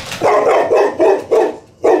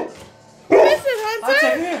 What is it, I'll Hunter?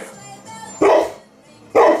 take it here.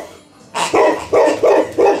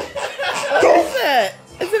 What is it?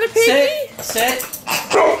 Is it a piggy? Sit.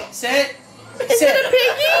 Sit. Is it a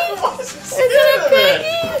piggy? Is it a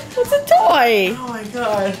piggy? It's a toy. Oh my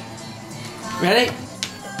god. Ready?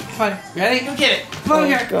 Come on. Ready? Go get it. Come over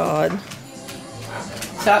here. God.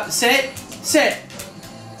 Stop. Sit. Sit.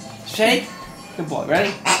 Shake. Good boy.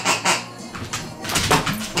 Ready?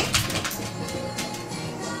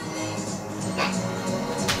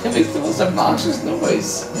 It makes the most obnoxious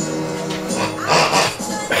noise.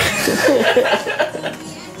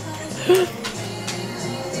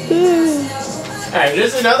 Alright,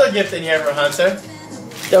 there's another gift in here for Hunter.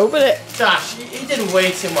 Open it. Josh, you did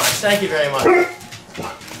way too much. Thank you very much.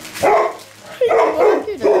 Why would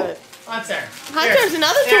you do it? Hunter. Hunter's here.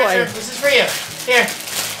 another Here, toy. Hunter, this is for you. Here.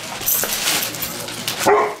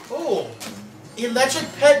 Ooh. Electric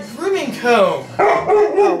pet grooming comb.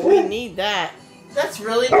 Oh, we need that. That's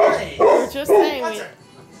really nice. We're just saying we... Hunter,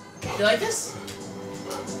 you like this?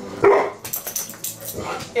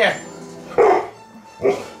 Here.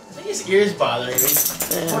 I think his ear's bothering me.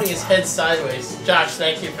 He's holding his head sideways. Josh,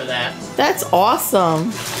 thank you for that. That's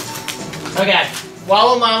awesome. Okay.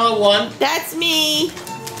 Wallow Mama 1. That's me.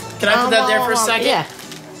 Can I put that there for a second? Yeah.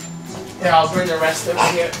 Here, I'll bring the rest over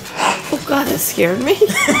here. Oh God, that scared me.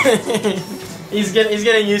 He's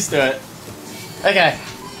getting used to it. Okay.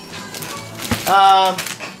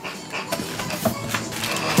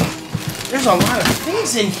 There's a lot of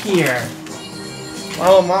things in here.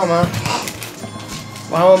 Wallow Mama.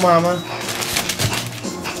 Wallow Mama.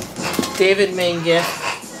 David main gift.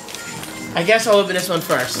 I guess I'll open this one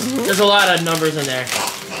first. There's a lot of numbers in there.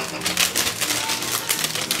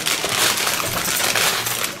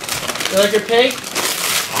 You like your pig?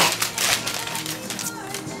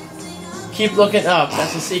 Keep looking up.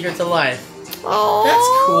 That's the secret to life. Oh, That's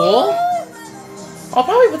cool. I'll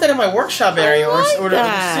probably put that in my workshop area or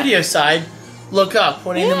the studio side. Look up,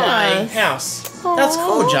 pointing to my house. That's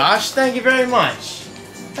cool, Josh. Thank you very much.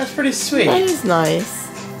 That's pretty sweet. That is nice.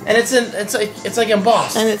 And it's like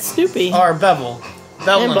embossed. And it's Snoopy. Or bevel.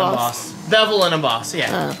 Bevel and Embossed. emboss. Bevel and emboss,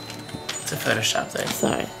 yeah. Oh, It's a Photoshop thing.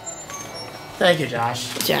 sorry. Thank you,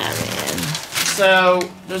 Josh. Good job, man. So,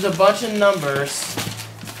 there's a bunch of numbers.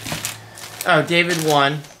 Oh, David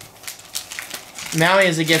won. Maui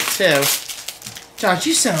is a gift too. Josh,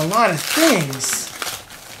 you sent a lot of things.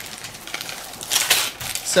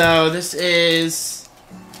 So, this is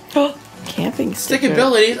Camping sticker.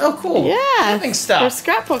 stickability. Oh, cool. Yeah. Camping stuff. For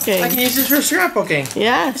scrapbooking. I can use this for scrapbooking.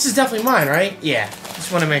 Yeah. This is definitely mine, right? Yeah.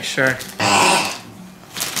 Just want to make sure.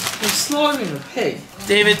 You're slaughtering the pig.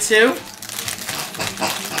 David too.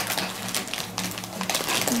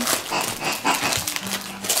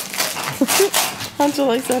 Hunter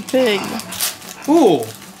likes that pig. Ooh.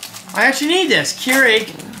 I actually need this. Keurig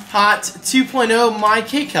Hot 2.0 My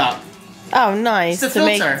K-Cup. Oh, nice. It's the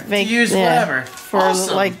filter. Make, to use whatever. For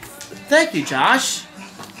Awesome. like, Thank you, Josh.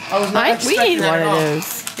 I was not we expecting need that one at of all.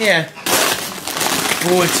 those. Yeah.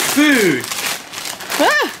 Oh, it's food.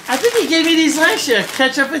 Ah, I think he gave me these last year.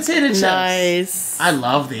 Ketchup potato chips. nice. I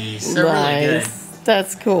love these. They're really good.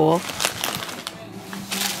 That's cool.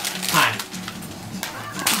 Hi.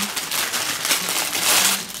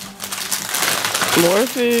 More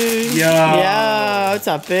food. Yo, it's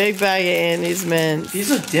a big bag of Andy's mints. These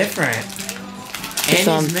look different.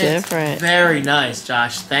 Some Andy's Mints. different. Very nice,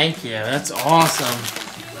 Josh. Thank you. That's awesome.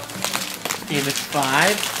 David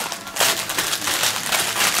 5.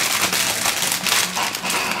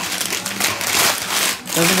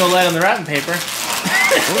 Doesn't go light on the wrapping paper.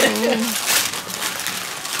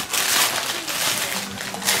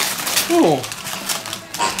 Cool.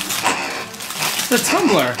 It's a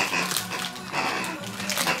tumbler.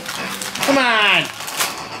 Come on.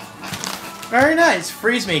 Very nice.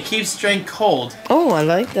 Freeze me. Keeps drink cold. Oh, I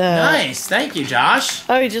like that. Nice. Thank you, Josh.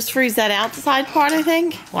 Oh, you just freeze that outside part, I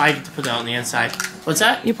think? Well, I get to put that on the inside. What's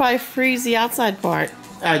that? You probably freeze the outside part.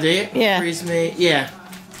 Oh, do you? Yeah. Freeze me. Yeah.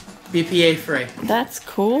 BPA free. That's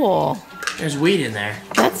cool. There's weed in there.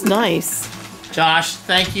 That's nice. Josh,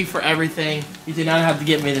 thank you for everything. You did not have to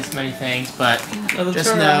get me this many things, but Another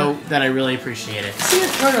just know that I really appreciate it. See the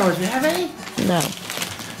turnovers. Do you have any? No.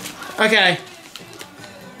 Okay.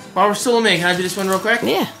 While we're still in me, can I do this one real quick?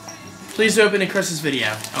 Yeah. Please open a Christmas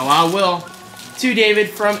video. Oh, I will. To David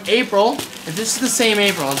from April. If this is the same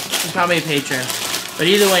April, she's probably a patron. But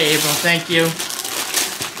either way, April, thank you.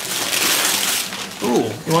 Ooh,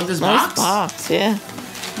 you want this Nice box? box, yeah.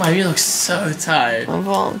 Mom, you look so tired. I'm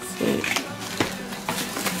falling asleep.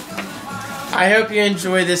 I hope you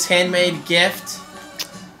enjoy this handmade gift.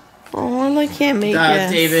 Oh, I can't make it.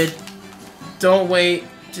 David, don't wait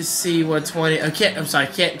to see what can't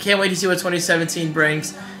wait to see what 2017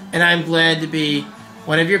 brings, and I'm glad to be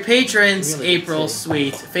one of your patrons, April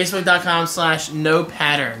Sweet.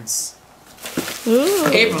 Facebook.com/nopatterns. Ooh.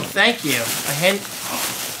 April, thank you.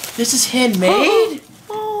 This is handmade?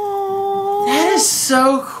 Oh. That is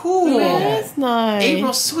so cool. That is nice.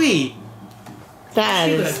 April Sweet. That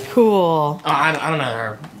is cool. Oh, I don't know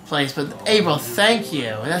her place, but April, thank you.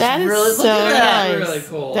 That is really so look at that. nice. Really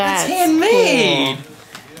cool. That's handmade. Cool.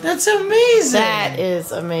 That's amazing. That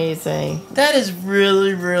is amazing. That is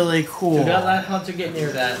really, really cool. Do not let Hunter get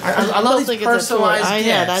near that. I love these personalized I gifts.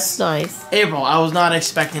 know, that's nice. April, I was not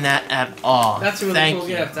expecting that at all. That's a really Thank cool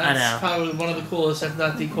you. gift. I That's know. probably one of the coolest, if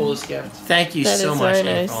not the coolest gift. Thank you That so is much, very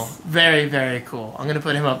nice. April. Very, very cool. I'm going to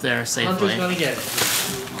put him up there safely. Hunter's gonna get it.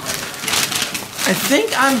 I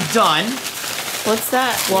think I'm done. What's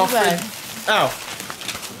that? Well, Blue bag.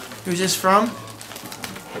 who's this from?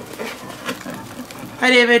 Hi,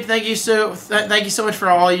 David. Thank you so much for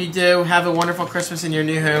all you do. Have a wonderful Christmas in your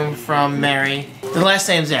new home, from Mary. The last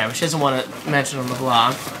name's there, but she doesn't want to mention on the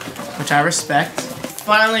blog, which I respect.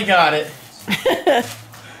 Finally got it.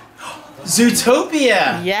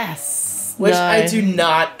 Zootopia. Yes. Which I Nice. do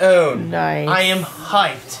not own. Nice. I am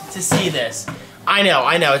hyped to see this. I know.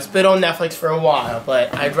 It's been on Netflix for a while,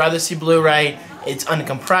 but I'd rather see Blu-ray. It's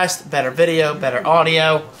uncompressed, better video, better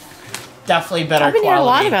audio, definitely better I've been hearing a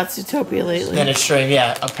lot quality about Zootopia lately. than a stream.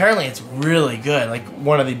 Yeah, apparently it's really good. Like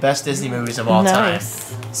one of the best Disney movies of all Nice.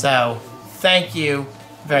 time. So, thank you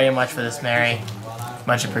very much for this, Mary.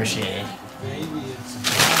 Much appreciated.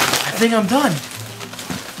 I think I'm done.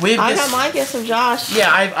 We have I gifts. got my gifts from Josh.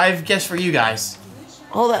 Yeah, I've gifts for you guys.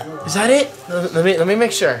 Hold up. Is that it? Let me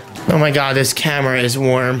make sure. Oh my god, this camera is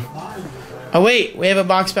warm. Oh wait, we have a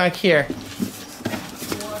box back here.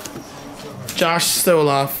 Josh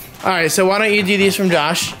Stoloff. Alright, so why don't you do these from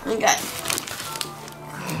Josh? Okay.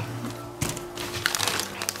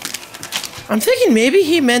 I'm thinking maybe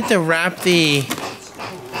he meant to wrap the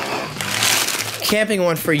camping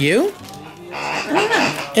one for you. I don't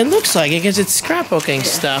know. It looks like it because it's scrapbooking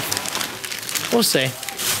stuff. We'll see.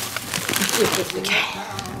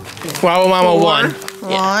 Wow, Mama won.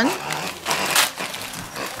 One.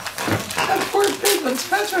 That poor pig was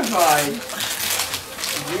petrified.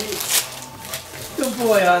 Good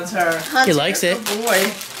boy, Hunter. He likes it. Good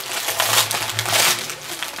boy.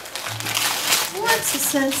 What's the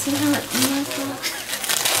sense in that?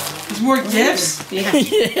 There's more gifts? Yeah.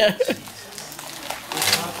 Yeah.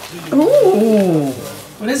 Ooh.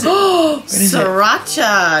 What is it? is it?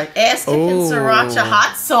 Sriracha. Ass kicking Ooh. sriracha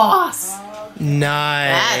hot sauce.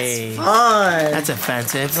 Nice. That's fun. That's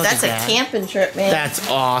offensive. Look That's at a that. camping trip, man. That's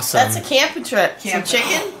awesome. That's a camping trip. Camping. Some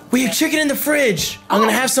chicken? We have chicken in the fridge. I'm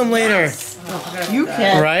gonna have some later. You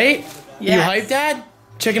can. Right? You Yes. hyped, Dad?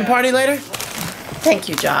 Chicken party later? Thank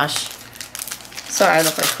you, Josh. Sorry, I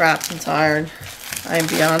look like crap. I'm tired. I am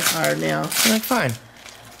beyond tired now. I'm like, fine.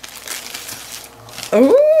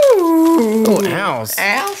 Ooh. Oh, owls.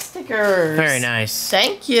 Owl stickers. Very nice.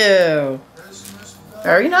 Thank you.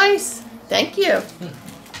 Very nice. Thank you.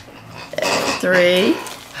 3. I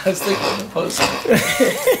was thinking of the poster.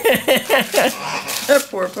 That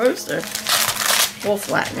poor poster. We'll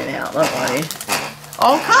flatten it out, don't worry.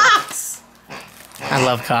 Oh, cocks! I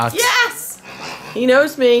love cocks. Yes! He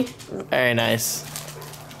knows me. Very nice.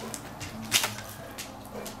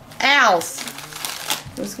 Owls.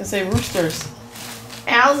 I was gonna say roosters.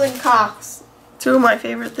 Owls and cocks. 2 of my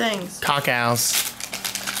favorite things. Cock owls.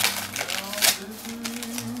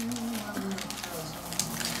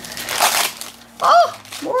 Oh,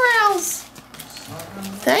 more owls.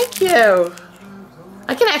 Thank you.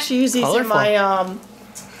 I can actually use these Colorful. in my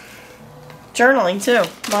journaling too.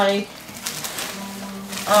 My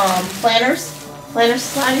planners. Planner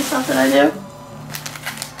society stuff that I do.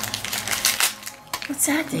 What's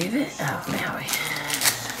that, David? Oh, Maui.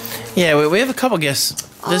 Yeah, we have a couple gifts.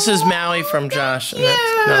 This is Maui from Josh. And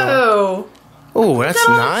that's, no. Ew. Ooh, that's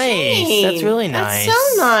Little nice. chain. That's really nice.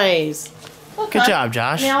 That's so nice. Look, Good job,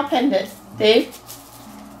 Josh. Nail pendant. Dave?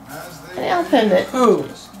 Nail pendant. Who?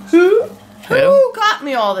 Who? Who? Who got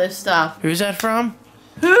me all this stuff? Who's that from?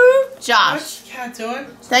 Who? Josh. What's the cat doing?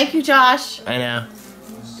 Thank you, Josh. I know.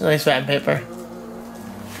 Nice fat paper.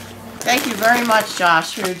 Thank you very much,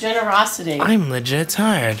 Josh, for your generosity. I'm legit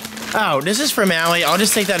tired. Oh, this is from Maui. I'll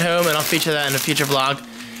just take that home and I'll feature that in a future vlog.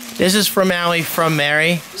 This is from Maui from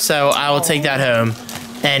Mary, so I will take that home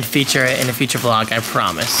and feature it in a future vlog, I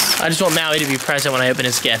promise. I just want Maui to be present when I open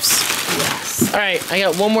his gifts. Yes. Alright, I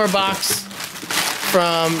got one more box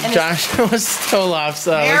from Josh Stoloff,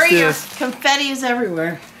 so let's Mary, do your this. confetti is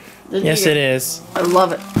everywhere. Yes, it is. I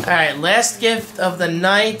love it. Alright, last gift of the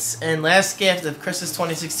night and last gift of Christmas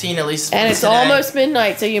 2016, at least And it's today. almost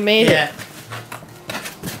midnight, so you made it. Yeah.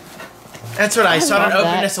 That's what I started love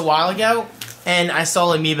opening that. this a while ago, and I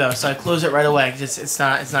saw Amiibo, so I closed it right away. It's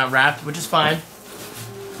not wrapped, which is fine.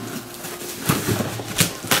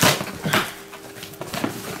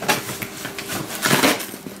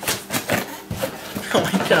 Oh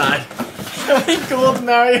my god! How many gold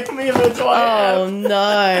Mario Amiibo do I have? Oh,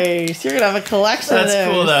 nice. You're going to have a collection of That's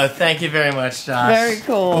those. cool though. Thank you very much, Josh. Very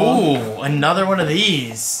cool. Ooh, another one of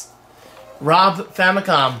these. Rob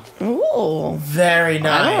Famicom. Ooh. Very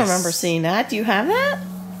nice. I don't remember seeing that. Do you have that?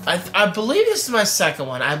 I believe this is my second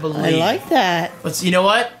one. I believe. I like that. But you know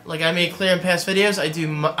what? Like I made clear in past videos, I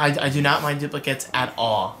do not mind duplicates at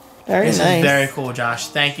all. Very This nice. is very cool, Josh.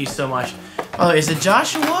 Thank you so much. Oh, is it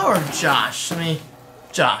Joshua or Josh?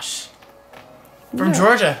 Josh. From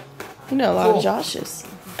Georgia. You know a lot Cool. of Joshes.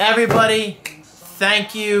 Everybody,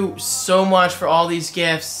 thank you so much for all these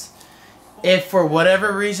gifts. If for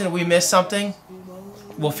whatever reason we missed something,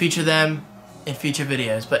 we'll feature them in future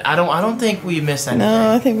videos. But I don't think we missed anything.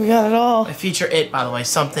 No, I think we got it all. I feature it, by the way,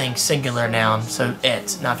 something singular noun, so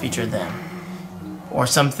it, not feature them. Or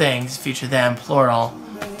some things feature them, plural.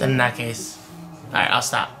 Then in that case, alright, I'll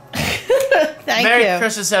stop. Thank Merry you.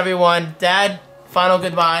 Christmas, everyone. Dad, final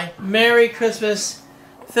goodbye. Merry Christmas.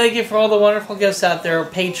 Thank you for all the wonderful gifts out there,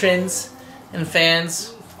 patrons and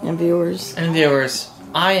fans And viewers. and viewers.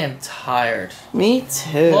 I am tired. Me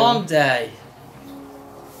too. Long day.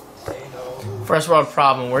 First world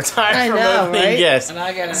problem. We're tired I from know, opening right? gifts. And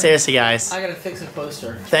I gotta, Seriously, guys. I gotta fix a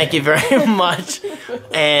poster. Thank you very much.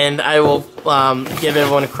 And I will give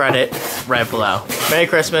everyone credit right below. Merry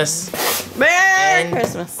Christmas. Merry And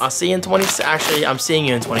Christmas. I'll see you in Actually, I'm seeing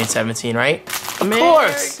you in 2017, right? Of Merry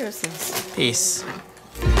course. Christmas. Peace.